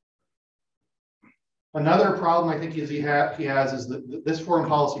comparison. Another problem I think he has is that this foreign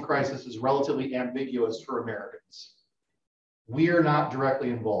policy crisis is relatively ambiguous for Americans. We are not directly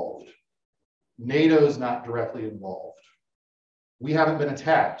involved. NATO's not directly involved. We haven't been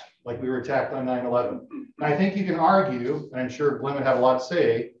attacked like we were attacked on 9/11. And I think you can argue, and I'm sure Glenn would have a lot to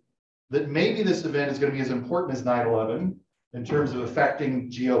say, that maybe this event is going to be as important as 9/11 in terms of affecting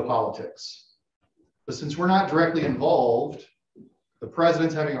geopolitics. But since we're not directly involved, the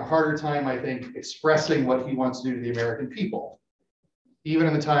president's having a harder time, I think, expressing what he wants to do to the American people, even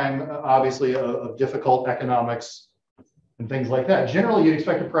in the time, obviously, of difficult economics and things like that. Generally, you'd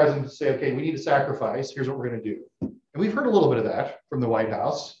expect the president to say, okay, we need to sacrifice. Here's what we're going to do. And we've heard a little bit of that from the White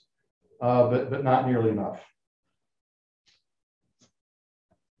House, but not nearly enough.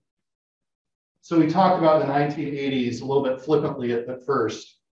 So we talked about the 1980s a little bit flippantly at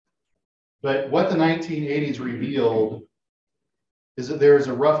first, but what the 1980s revealed is that there is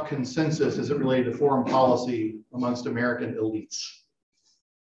a rough consensus as it related to foreign policy amongst American elites.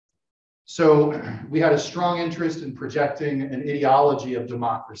 So we had a strong interest in projecting an ideology of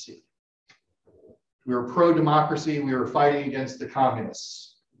democracy. We were pro-democracy. We were fighting against the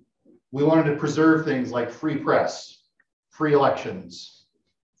communists. We wanted to preserve things like free press, free elections,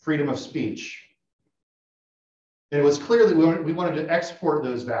 freedom of speech. And it was clear that we wanted to export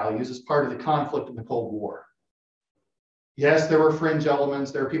those values as part of the conflict in the Cold War. Yes, there were fringe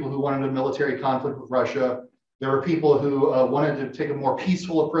elements. There were people who wanted a military conflict with Russia. There were people who wanted to take a more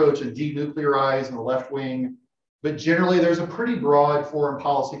peaceful approach and denuclearize in the left wing. But generally, there's a pretty broad foreign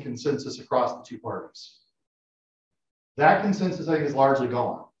policy consensus across the two parties. That consensus, I think, is largely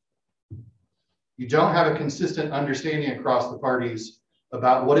gone. You don't have a consistent understanding across the parties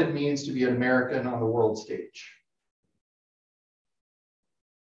about what it means to be an American on the world stage.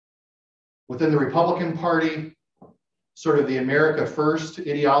 Within the Republican Party, sort of the America First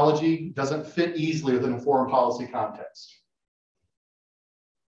ideology doesn't fit easily within a foreign policy context.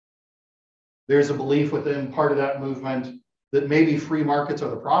 There's a belief within part of that movement that maybe free markets are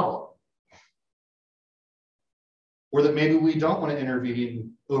the problem, or that maybe we don't want to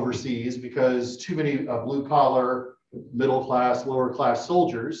intervene overseas because too many blue collar, middle class, lower class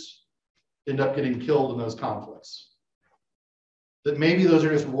soldiers end up getting killed in those conflicts. That maybe those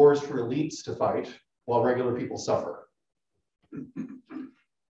are just wars for elites to fight while regular people suffer.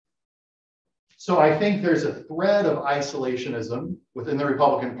 So I think there's a thread of isolationism within the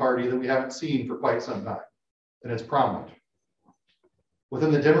Republican Party that we haven't seen for quite some time, and it's prominent.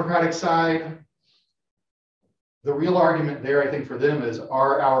 Within the Democratic side, the real argument there, I think, for them is,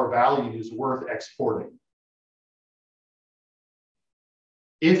 are our values worth exporting?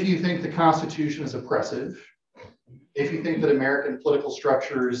 If you think the Constitution is oppressive, if you think that American political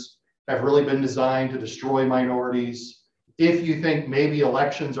structures have really been designed to destroy minorities, if you think maybe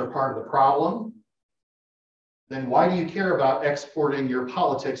elections are part of the problem, then why do you care about exporting your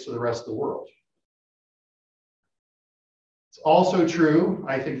politics to the rest of the world? It's also true,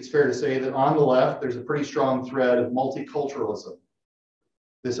 I think it's fair to say, that on the left, there's a pretty strong thread of multiculturalism.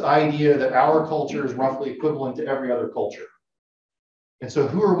 This idea that our culture is roughly equivalent to every other culture. And so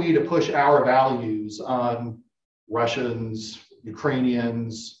who are we to push our values on Russians,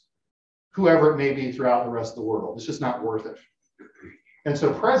 Ukrainians, whoever it may be throughout the rest of the world? It's just not worth it. And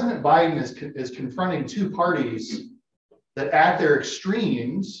so President Biden is confronting two parties that at their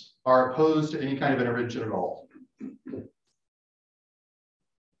extremes are opposed to any kind of intervention at all.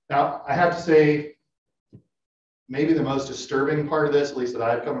 Now, I have to say, maybe the most disturbing part of this, at least that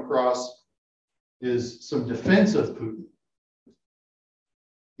I've come across, is some defense of Putin.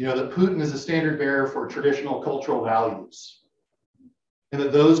 You know, that Putin is a standard bearer for traditional cultural values, and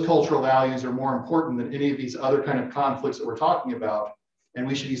that those cultural values are more important than any of these other kind of conflicts that we're talking about, and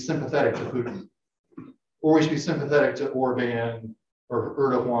we should be sympathetic to Putin, or we should be sympathetic to Orban or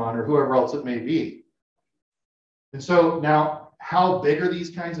Erdogan or whoever else it may be. And so now, how big are these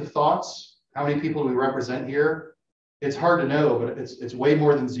kinds of thoughts? How many people do we represent here? It's hard to know, but it's way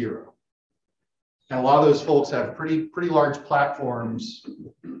more than zero. And a lot of those folks have pretty large platforms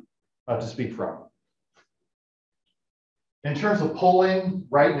to speak from. In terms of polling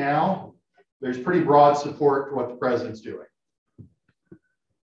right now, there's pretty broad support for what the president's doing.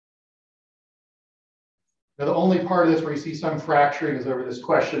 Now, the only part of this where you see some fracturing is over this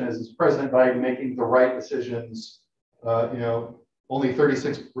question is President Biden making the right decisions? Only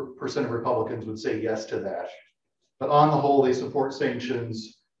 36% of Republicans would say yes to that. But on the whole, they support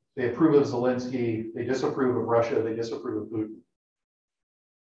sanctions. They approve of Zelensky. They disapprove of Russia. They disapprove of Putin.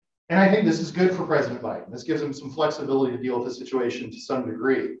 And I think this is good for President Biden. This gives him some flexibility to deal with the situation to some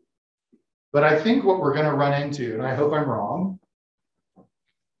degree. But I think what we're going to run into, and I hope I'm wrong,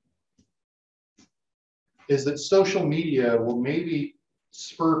 is that social media will maybe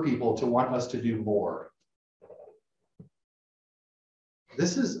spur people to want us to do more.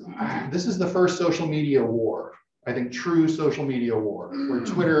 This is the first social media war, I think, true social media war, where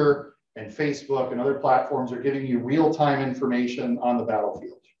Twitter and Facebook and other platforms are giving you real-time information on the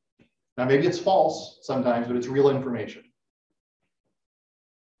battlefield. Now, maybe it's false sometimes, but it's real information.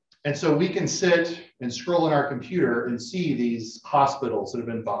 And so we can sit and scroll in our computer and see these hospitals that have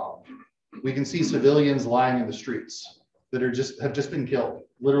been bombed. We can see civilians lying in the streets that have just been killed,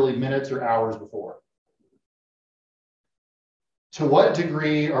 literally minutes or hours before. To what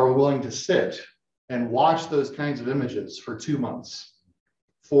degree are we willing to sit and watch those kinds of images for 2 months,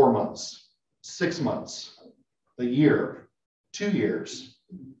 4 months, 6 months, a year, 2 years,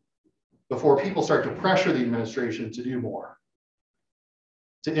 before people start to pressure the administration to do more,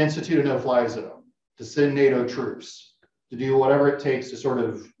 to institute a no-fly zone, to send NATO troops, to do whatever it takes to sort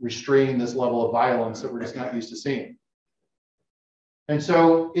of restrain this level of violence that we're just not used to seeing? And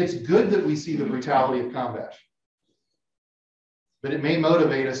so it's good that we see the brutality of combat, but it may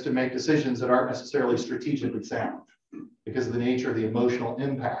motivate us to make decisions that aren't necessarily strategically sound because of the nature of the emotional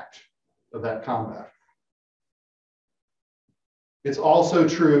impact of that combat. It's also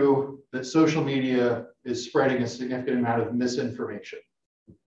true that social media is spreading a significant amount of misinformation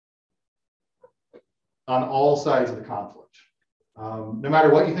on all sides of the conflict. No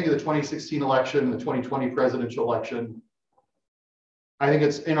matter what you think of the 2016 election, the 2020 presidential election, I think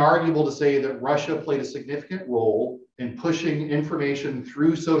it's inarguable to say that Russia played a significant role in pushing information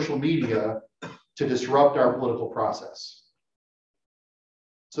through social media to disrupt our political process.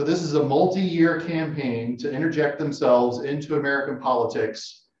 So this is a multi-year campaign to interject themselves into American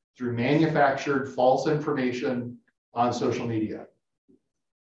politics through manufactured false information on social media.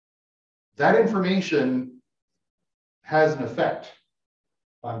 That information has an effect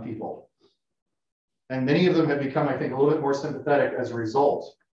on people. And many of them have become, I think, a little bit more sympathetic as a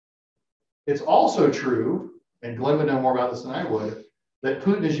result. It's also true and Glenn would know more about this than I would, that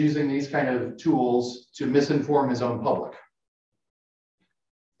Putin is using these kind of tools to misinform his own public.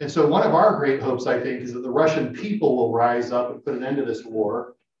 And so one of our great hopes, I think, is that the Russian people will rise up and put an end to this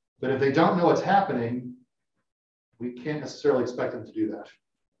war. But if they don't know what's happening, we can't necessarily expect them to do that.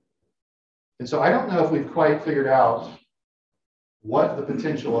 And so I don't know if we've quite figured out what the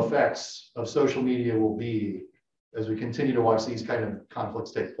potential effects of social media will be as we continue to watch these kind of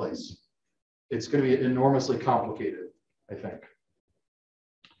conflicts take place. It's going to be enormously complicated, I think.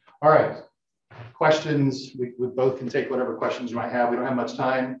 All right. Questions, we both can take whatever questions you might have. We don't have much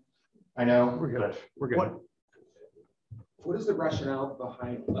time. I know. We're good. We're good. What is the rationale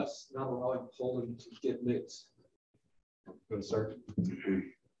behind us not allowing Poland to get NICs? Good, sir.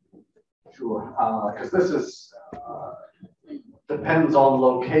 Sure, because this is depends on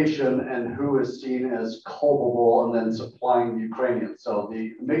location and who is seen as culpable and then supplying the Ukrainians. So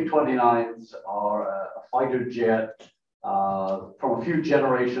the MiG-29s are a fighter jet from a few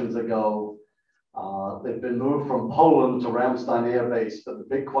generations ago. They've been moved from Poland to Ramstein Air Base, but the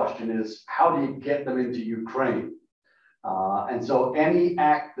big question is, how do you get them into Ukraine? And so any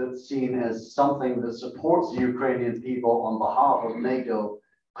act that's seen as something that supports the Ukrainian people on behalf of NATO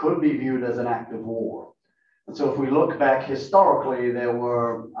could be viewed as an act of war. And so if we look back historically, there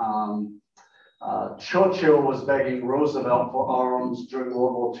were, Churchill was begging Roosevelt for arms during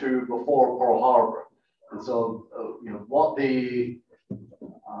World War II before Pearl Harbor. And so, what the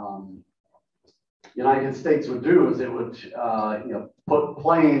United States would do is it would, put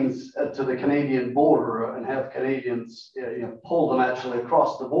planes to the Canadian border and have Canadians, pull them actually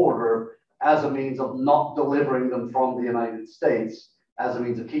across the border as a means of not delivering them from the United States, as a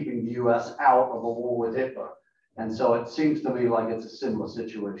means of keeping the U.S. out of a war with Hitler. And so it seems to me like it's a similar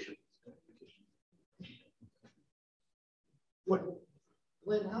situation.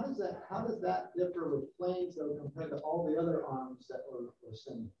 Lynn, how does that differ with planes though compared to all the other arms that were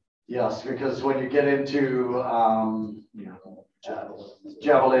sent? Yes, because when you get into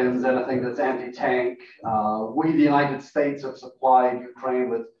javelins, anything that's anti-tank, we, the United States, have supplied Ukraine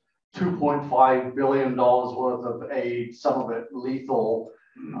with $2.5 billion worth of aid, some of it lethal.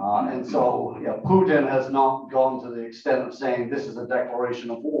 And so Putin has not gone to the extent of saying this is a declaration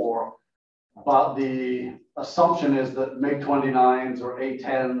of war, but the assumption is that MiG-29s or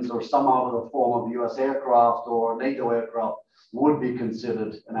A-10s or some other form of US aircraft or NATO aircraft would be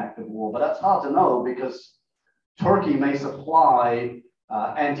considered an act of war. But that's hard to know because Turkey may supply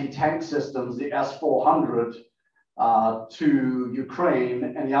anti-tank systems, the S-400, to Ukraine.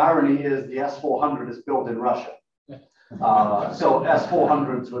 And the irony is the S-400 is built in Russia. So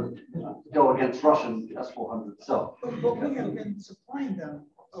S-400s would go against Russian S-400s. So, but we have been supplying them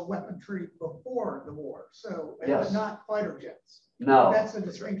a weaponry before the war, so it yes. was not fighter jets. No, that's the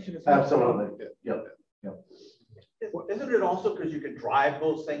distinction. As well. Absolutely. Yep. Isn't it also because you can drive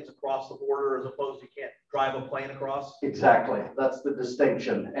those things across the border as opposed to you can't drive a plane across? Exactly. That's the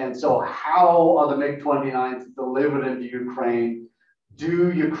distinction. And so how are the MiG-29s delivered into Ukraine?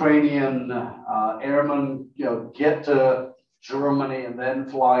 Do Ukrainian airmen get to Germany and then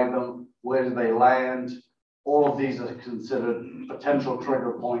fly them? Where do they land? All of these are considered potential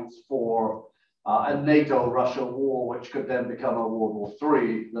trigger points for a NATO-Russia war, which could then become a World War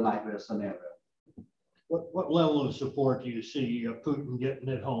III, the nightmare scenario. What level of support do you see Putin getting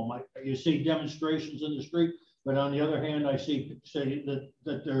at home? You see demonstrations in the street, but on the other hand, I see say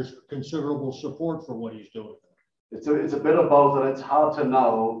that there's considerable support for what he's doing. It's a bit of both, and it's hard to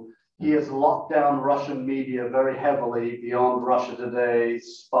know. He has locked down Russian media very heavily beyond Russia Today,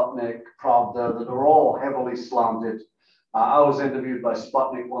 Sputnik, Pravda, that are all heavily slanted. I was interviewed by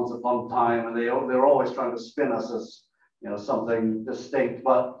Sputnik once upon a time, and they're always trying to spin us as something distinct.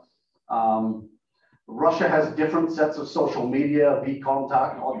 But Russia has different sets of social media,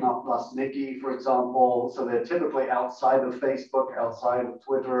 VKontakte, Odnoklassniki, for example. So they're typically outside of Facebook, outside of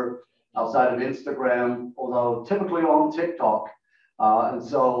Twitter, outside of Instagram, although typically on TikTok. And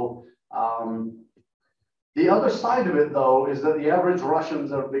so the other side of it, though, is that the average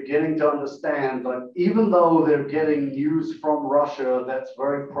Russians are beginning to understand that even though they're getting news from Russia that's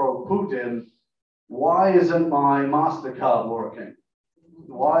very pro-Putin, why isn't my MasterCard working?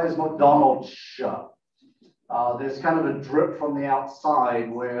 Why is McDonald's shut? There's kind of a drip from the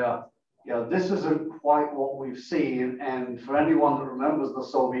outside where this isn't quite what we've seen. And for anyone that remembers the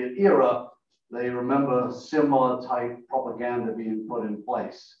Soviet era, they remember similar type propaganda being put in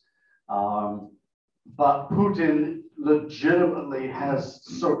place. But Putin legitimately has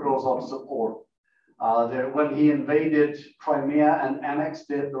circles of support. When he invaded Crimea and annexed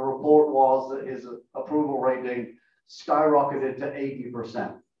it, the report was that his approval rating skyrocketed to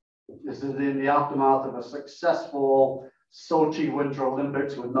 80%. This is in the aftermath of a successful Sochi Winter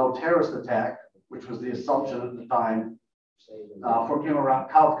Olympics with no terrorist attack, which was the assumption at the time, from Iran,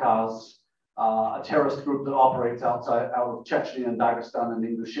 Kavkaz, a terrorist group that operates out of Chechnya and Dagestan and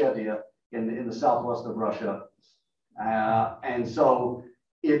Ingushetia in the southwest of Russia. And so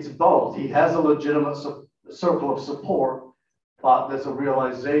it's both. He has a legitimate circle of support, but there's a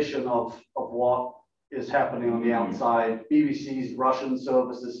realization of what is happening on the outside. BBC's Russian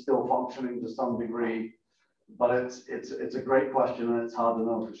service is still functioning to some degree, but it's a great question and it's hard to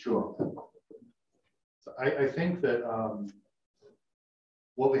know for sure. So I think that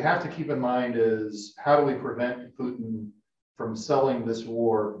what we have to keep in mind is how do we prevent Putin from selling this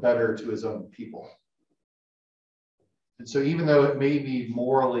war better to his own people? And so even though it may be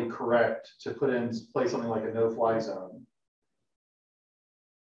morally correct to put in place something like a no-fly zone,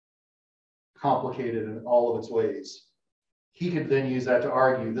 complicated in all of its ways, he could then use that to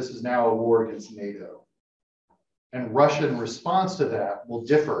argue this is now a war against NATO. And Russian response to that will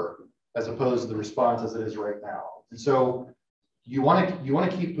differ as opposed to the response as it is right now. And so you want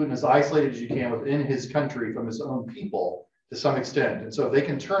to keep Putin as isolated as you can within his country from his own people to some extent. And so if they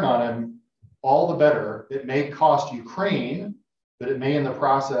can turn on him, all the better. It may cost Ukraine, but it may in the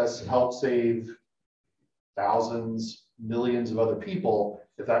process help save thousands, millions of other people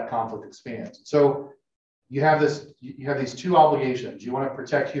if that conflict expands. So you have these two obligations. You want to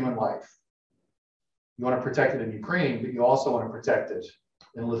protect human life. You want to protect it in Ukraine, but you also want to protect it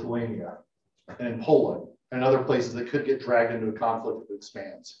in Lithuania and in Poland and other places that could get dragged into a conflict that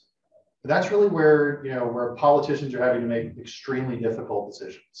expands. But that's really where, where politicians are having to make extremely difficult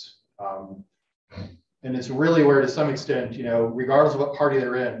decisions. And it's really where, to some extent, regardless of what party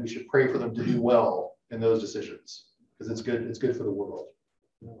they're in, we should pray for them to do well in those decisions because it's good. It's good for the world.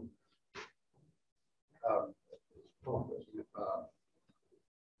 You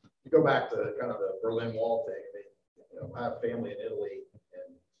go back to kind of the Berlin Wall thing. I have family in Italy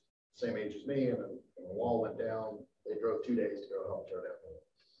and same age as me, and when the wall went down, they drove 2 days to go help tear down the wall.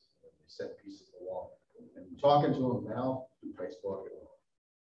 They sent pieces of the wall. And talking to them now through Facebook and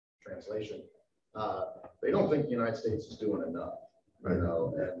translation, they don't think the United States is doing enough. And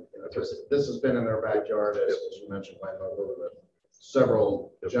this has been in their backyard, as you mentioned, over the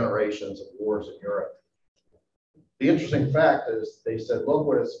several generations of wars in Europe. The interesting fact is they said, look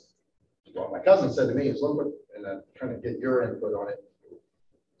what my cousin said to me is, look what, and I'm trying to get your input on it.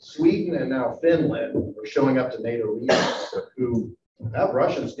 Sweden and now Finland are showing up to NATO leaders who have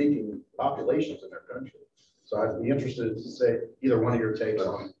Russian-speaking populations in their country. So I'd be interested to say either one of your takes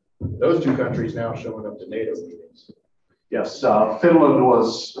on those two countries now showing up to NATO meetings. Yes, Finland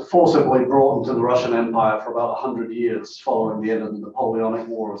was forcibly brought into the Russian Empire for about 100 years following the end of the Napoleonic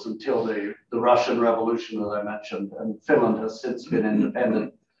Wars until the Russian Revolution, as I mentioned, and Finland has since been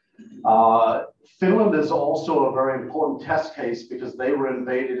independent. Finland is also a very important test case because they were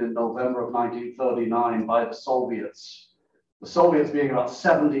invaded in November of 1939 by the Soviets. The Soviets being about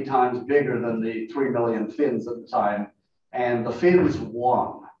 70 times bigger than the 3 million Finns at the time, and the Finns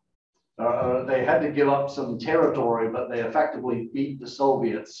won. They had to give up some territory, but they effectively beat the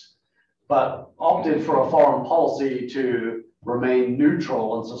Soviets, but opted for a foreign policy to remain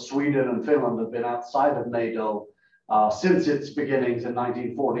neutral. And so Sweden and Finland have been outside of NATO since its beginnings in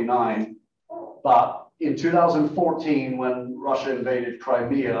 1949. But in 2014, when Russia invaded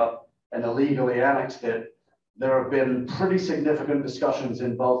Crimea and illegally annexed it, there have been pretty significant discussions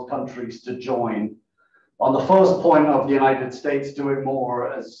in both countries to join. On the first point of the United States doing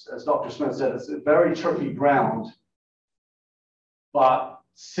more, as Dr. Smith said, it's a very tricky ground. But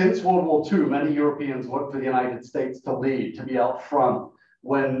since World War II, many Europeans looked for the United States to lead, to be out front.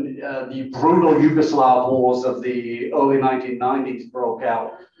 When the brutal Yugoslav wars of the early 1990s broke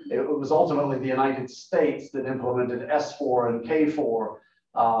out, it was ultimately the United States that implemented S4 and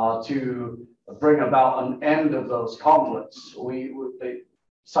K4 to bring about an end of those conflicts. They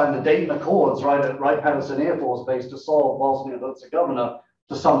signed the Dayton Accords right at Wright-Patterson Air Force Base to solve Bosnia-Herzegovina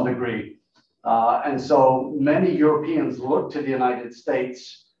to some degree. And so many Europeans look to the United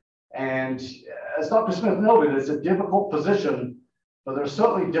States. And as Dr. Smith noted, it's a difficult position, but there's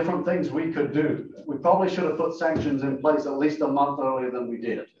certainly different things we could do. We probably should have put sanctions in place at least a month earlier than we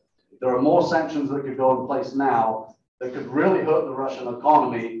did. There are more sanctions that could go in place now that could really hurt the Russian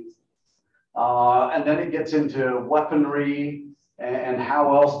economy. And then it gets into weaponry and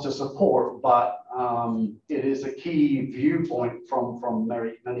how else to support. But it is a key viewpoint from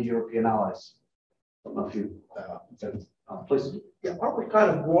many European allies. I don't know if you, please. Yeah, aren't we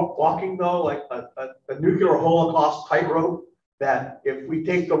kind of walking though, like a nuclear Holocaust tightrope, that if we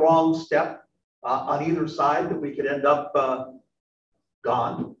take the wrong step on either side, that we could end up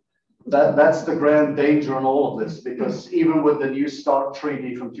gone? That's the grand danger in all of this, because even with the New START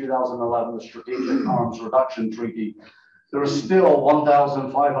treaty from 2011, the Strategic Arms Reduction Treaty, there are still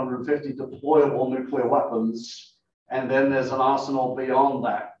 1,550 deployable nuclear weapons, and then there's an arsenal beyond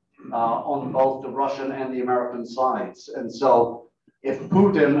that on both the Russian and the American sides. And so if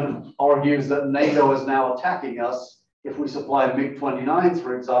Putin argues that NATO is now attacking us, if we supply MiG-29s,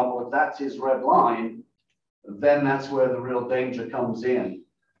 for example, if that's his red line, then that's where the real danger comes in.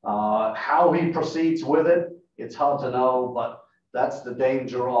 How he proceeds with it, it's hard to know, but that's the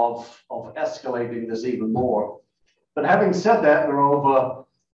danger of escalating this even more. But having said that, there are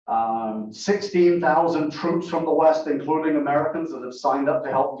over 16,000 troops from the West, including Americans, that have signed up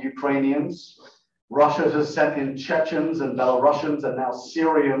to help the Ukrainians. Russia has sent in Chechens and Belarusians and now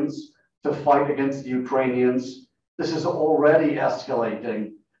Syrians to fight against the Ukrainians. This is already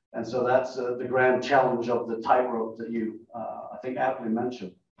escalating. And so that's the grand challenge of the tightrope that you, I think, aptly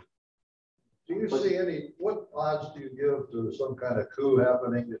mentioned. Do you see what odds do you give to some kind of coup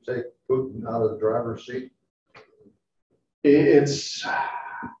happening to take Putin out of the driver's seat? It's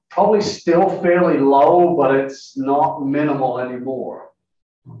probably still fairly low, but it's not minimal anymore.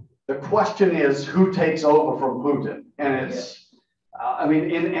 The question is who takes over from Putin? And it's, I mean,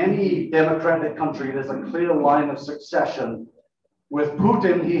 in any democratic country, there's a clear line of succession. With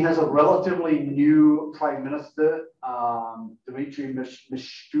Putin, he has a relatively new prime minister, Dmitry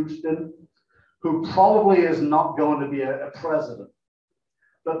Mishustin, who probably is not going to be a president.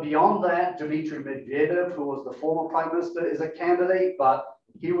 But beyond that, Dmitry Medvedev, who was the former prime minister, is a candidate, but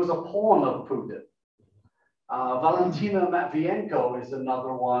he was a pawn of Putin. Valentina Matvienko is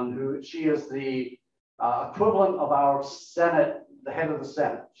another one who, she is the equivalent of our Senate, the head of the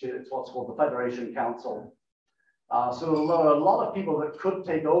Senate. It's what's called the Federation Council. So there are a lot of people that could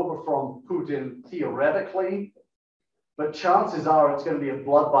take over from Putin theoretically, but chances are it's going to be a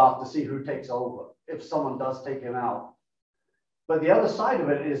bloodbath to see who takes over if someone does take him out. But the other side of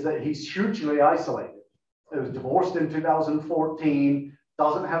it is that he's hugely isolated. He was divorced in 2014,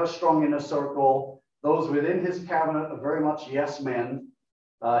 doesn't have a strong inner circle. Those within his cabinet are very much yes men.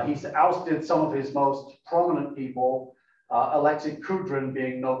 He's ousted some of his most prominent people, Alexei Kudrin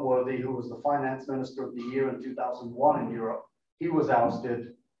being noteworthy, who was the finance minister of the year in 2001 in Europe. He was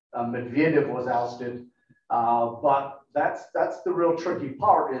ousted. Medvedev was ousted. But that's the real tricky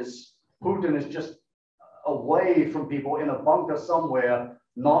part, is Putin is just away from people in a bunker somewhere,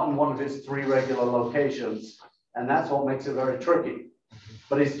 not in one of his 3 regular locations. And that's what makes it very tricky.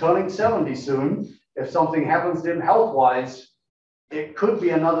 But he's turning 70 soon. If something happens to him health-wise, it could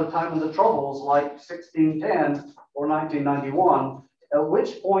be another time of the troubles like 1610 or 1991, at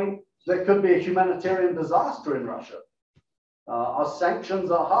which point there could be a humanitarian disaster in Russia. Our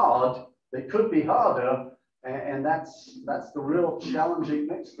sanctions are hard. They could be harder. And that's the real challenging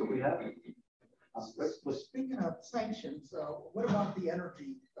mix that we have. Speaking of sanctions, what about the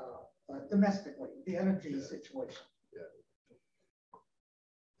energy domestically, the energy situation?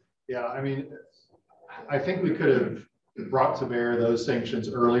 Yeah, I mean, I think we could have brought to bear those sanctions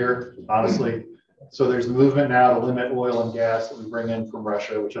earlier, honestly. So there's the movement now to limit oil and gas that we bring in from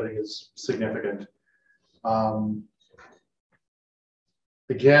Russia, which I think is significant.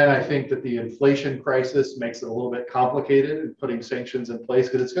 Again, I think that the inflation crisis makes it a little bit complicated in putting sanctions in place,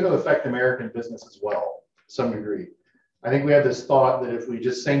 because it's going to affect American business as well, to some degree. I think we have this thought that if we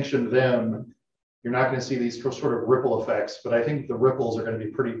just sanction them, you're not going to see these sort of ripple effects, but I think the ripples are going to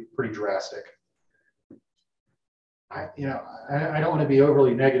be pretty drastic. I don't want to be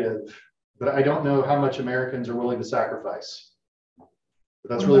overly negative, but I don't know how much Americans are willing to sacrifice. But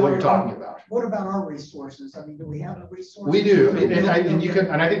that's really what you're talking about. What about our resources? I mean, do we have the resources? We do, and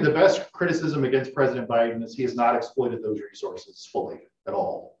I think the best criticism against President Biden is he has not exploited those resources fully at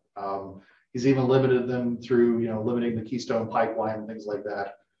all. He's even limited them through, limiting the Keystone Pipeline and things like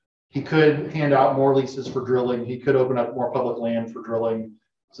that. He could hand out more leases for drilling. He could open up more public land for drilling.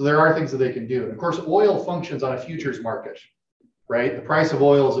 So there are things that they can do. And of course, oil functions on a futures market, right? The price of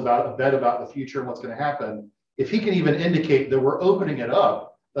oil is about a bet about the future and what's going to happen. If he can even indicate that we're opening it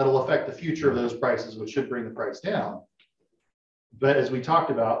up, that'll affect the future of those prices, which should bring the price down. But as we talked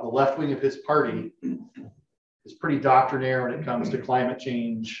about, the left wing of his party is pretty doctrinaire when it comes to climate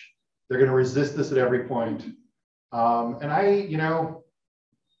change. They're going to resist this at every point.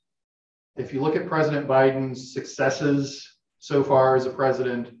 If you look at President Biden's successes so far as a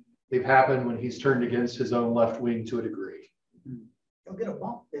president, they've happened when he's turned against his own left wing to a degree. He'll get a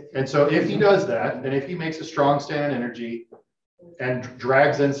bump. And so if he does that, and if he makes a strong stand on energy and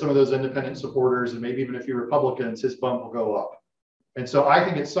drags in some of those independent supporters, and maybe even a few Republicans, his bump will go up. And so I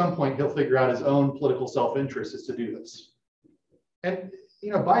think at some point he'll figure out his own political self-interest is to do this. And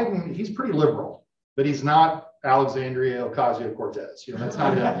Biden, he's pretty liberal, but he's not Alexandria Ocasio-Cortez. That's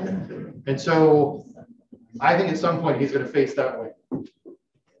not him. And so I think at some point he's going to face that way.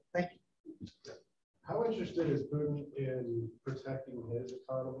 How interested is Putin in protecting his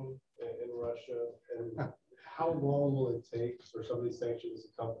economy in Russia? And how long will it take for some of these sanctions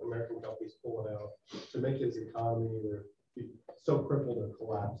American companies pulling out to make his economy either be so crippled or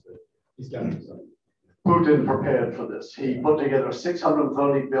collapse that he's got to do something? Putin prepared for this. He put together a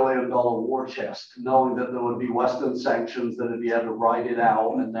 $630 billion war chest, knowing that there would be Western sanctions, that he'd be able to ride it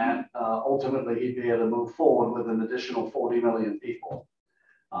out, and that ultimately he'd be able to move forward with an additional 40 million people.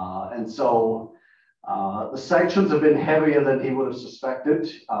 And so the sanctions have been heavier than he would have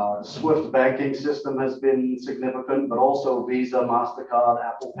suspected. The SWIFT banking system has been significant, but also Visa, MasterCard,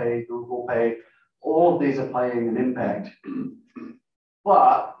 Apple Pay, Google Pay, all of these are playing an impact.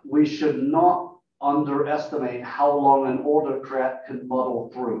 But we should not underestimate how long an autocrat can muddle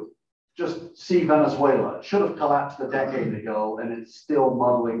through. Just see Venezuela. It should have collapsed a decade ago, and it's still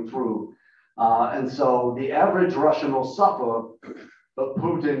muddling through. And so the average Russian will suffer, but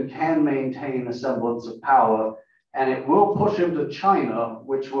Putin can maintain a semblance of power, and it will push him to China,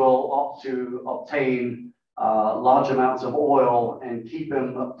 which will opt to obtain large amounts of oil and keep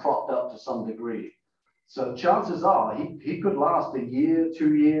him propped up to some degree. So chances are he could last a year,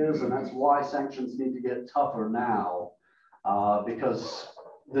 2 years, and that's why sanctions need to get tougher now, because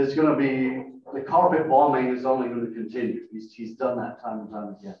there's going to be, the carpet bombing is only going to continue. He's done that time and time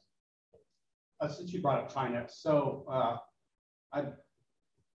again. Since you brought up China, so I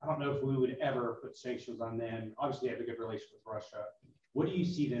don't know if we would ever put sanctions on them. Obviously, they have a good relationship with Russia. What do you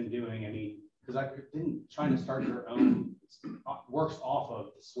see them doing? I mean, because didn't China start their own, works off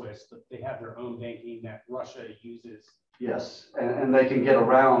of the Swiss, but they have their own banking that Russia uses. Yes, and they can get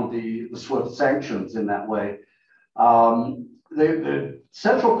around the SWIFT sanctions in that way. The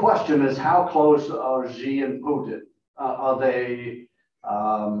central question is, how close are Xi and Putin? Are they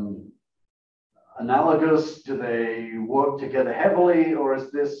analogous? Do they work together heavily, or is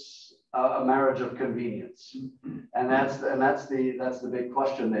this a marriage of convenience? And that's the big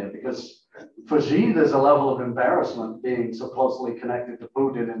question there, because for Xi, there's a level of embarrassment being so closely connected to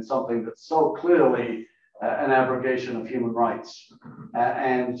Putin in something that's so clearly an abrogation of human rights.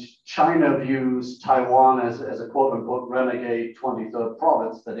 And China views Taiwan as a quote unquote renegade 23rd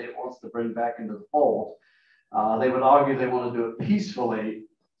province that it wants to bring back into the fold. They would argue they want to do it peacefully,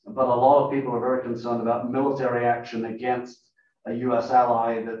 but a lot of people are very concerned about military action against a US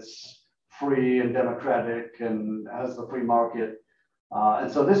ally that's free and democratic and has the free market. And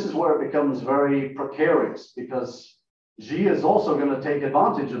so this is where it becomes very precarious, because Xi is also going to take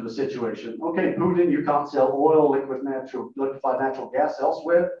advantage of the situation. Okay, Putin, you can't sell oil, liquefied natural gas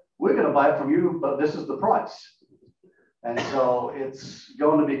elsewhere. We're going to buy it from you, but this is the price. And so it's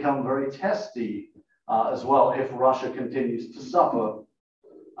going to become very testy as well if Russia continues to suffer.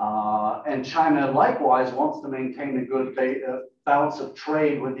 And China likewise wants to maintain a good balance of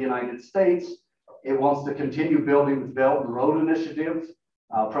trade with the United States. It wants to continue building the Belt and Road Initiative,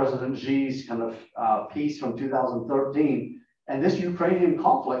 President Xi's kind of piece from 2013. And this Ukrainian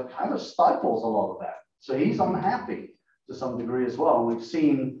conflict kind of stifles a lot of that. So he's unhappy to some degree as well. We've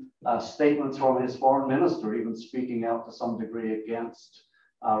seen statements from his foreign minister even speaking out to some degree against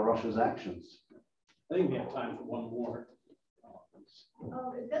Russia's actions. I think we have time for one more.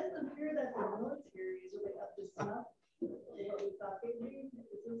 It doesn't appear that the military is really up to snuff. What we thought they would be. Is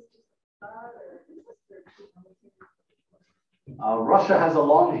this just a thought, or is this their Russia has a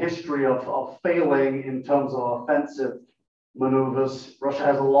long history of failing in terms of offensive maneuvers. Russia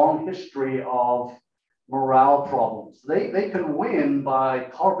has a long history of morale problems. They can win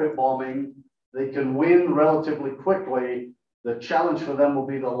by carpet bombing. They can win relatively quickly. The challenge for them will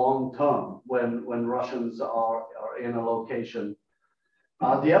be the long term when Russians are in a location.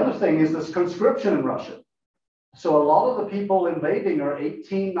 The other thing is there's conscription in Russia. So a lot of the people invading are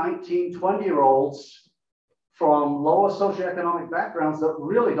 18, 19, 20-year-olds from lower socioeconomic backgrounds that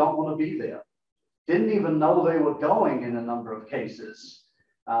really don't want to be there. Didn't even know they were going in a number of cases.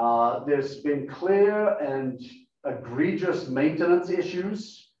 There's been clear and egregious maintenance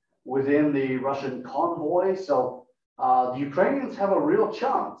issues within the Russian convoy. So the Ukrainians have a real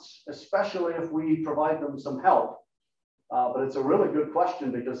chance, especially if we provide them some help. But it's a really good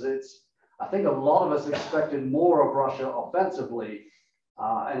question, because I think a lot of us expected more of Russia offensively,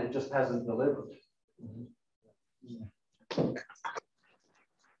 and it just hasn't delivered.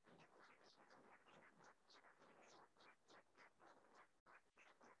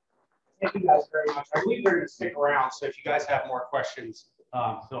 Thank you guys very much. I believe they're going to stick around, so if you guys have more questions,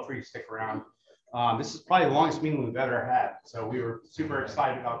 feel free to stick around. This is probably the longest meeting we've ever had. So we were super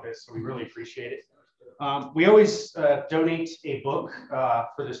excited about this. So we really appreciate it. We always donate a book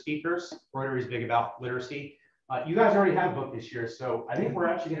for the speakers. Rotary is big about literacy. You guys already have a book this year, so I think we're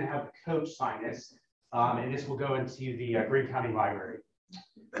actually going to have the coach sign this, and this will go into the Greene County Library.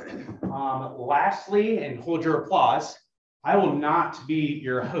 Lastly, and hold your applause, I will not be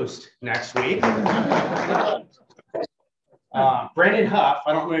your host next week. Brandon Huff,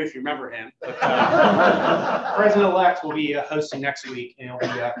 I don't know if you remember him, but President-elect will be hosting next week, and it'll be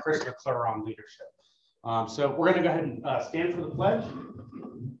Chris McClure on leadership. So we're going to go ahead and stand for the pledge.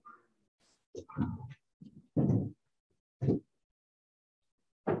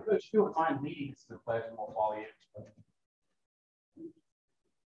 Coach, if you don't mind leading us to the pledge, and we'll follow you.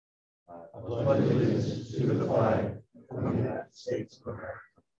 I pledge allegiance to the flag of the United States of America,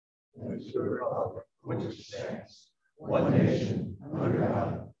 and to the republic which stands one nation under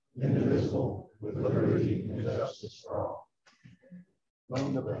God, indivisible, with liberty and justice for all. Good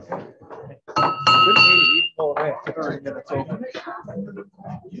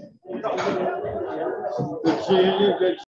seeing you. Good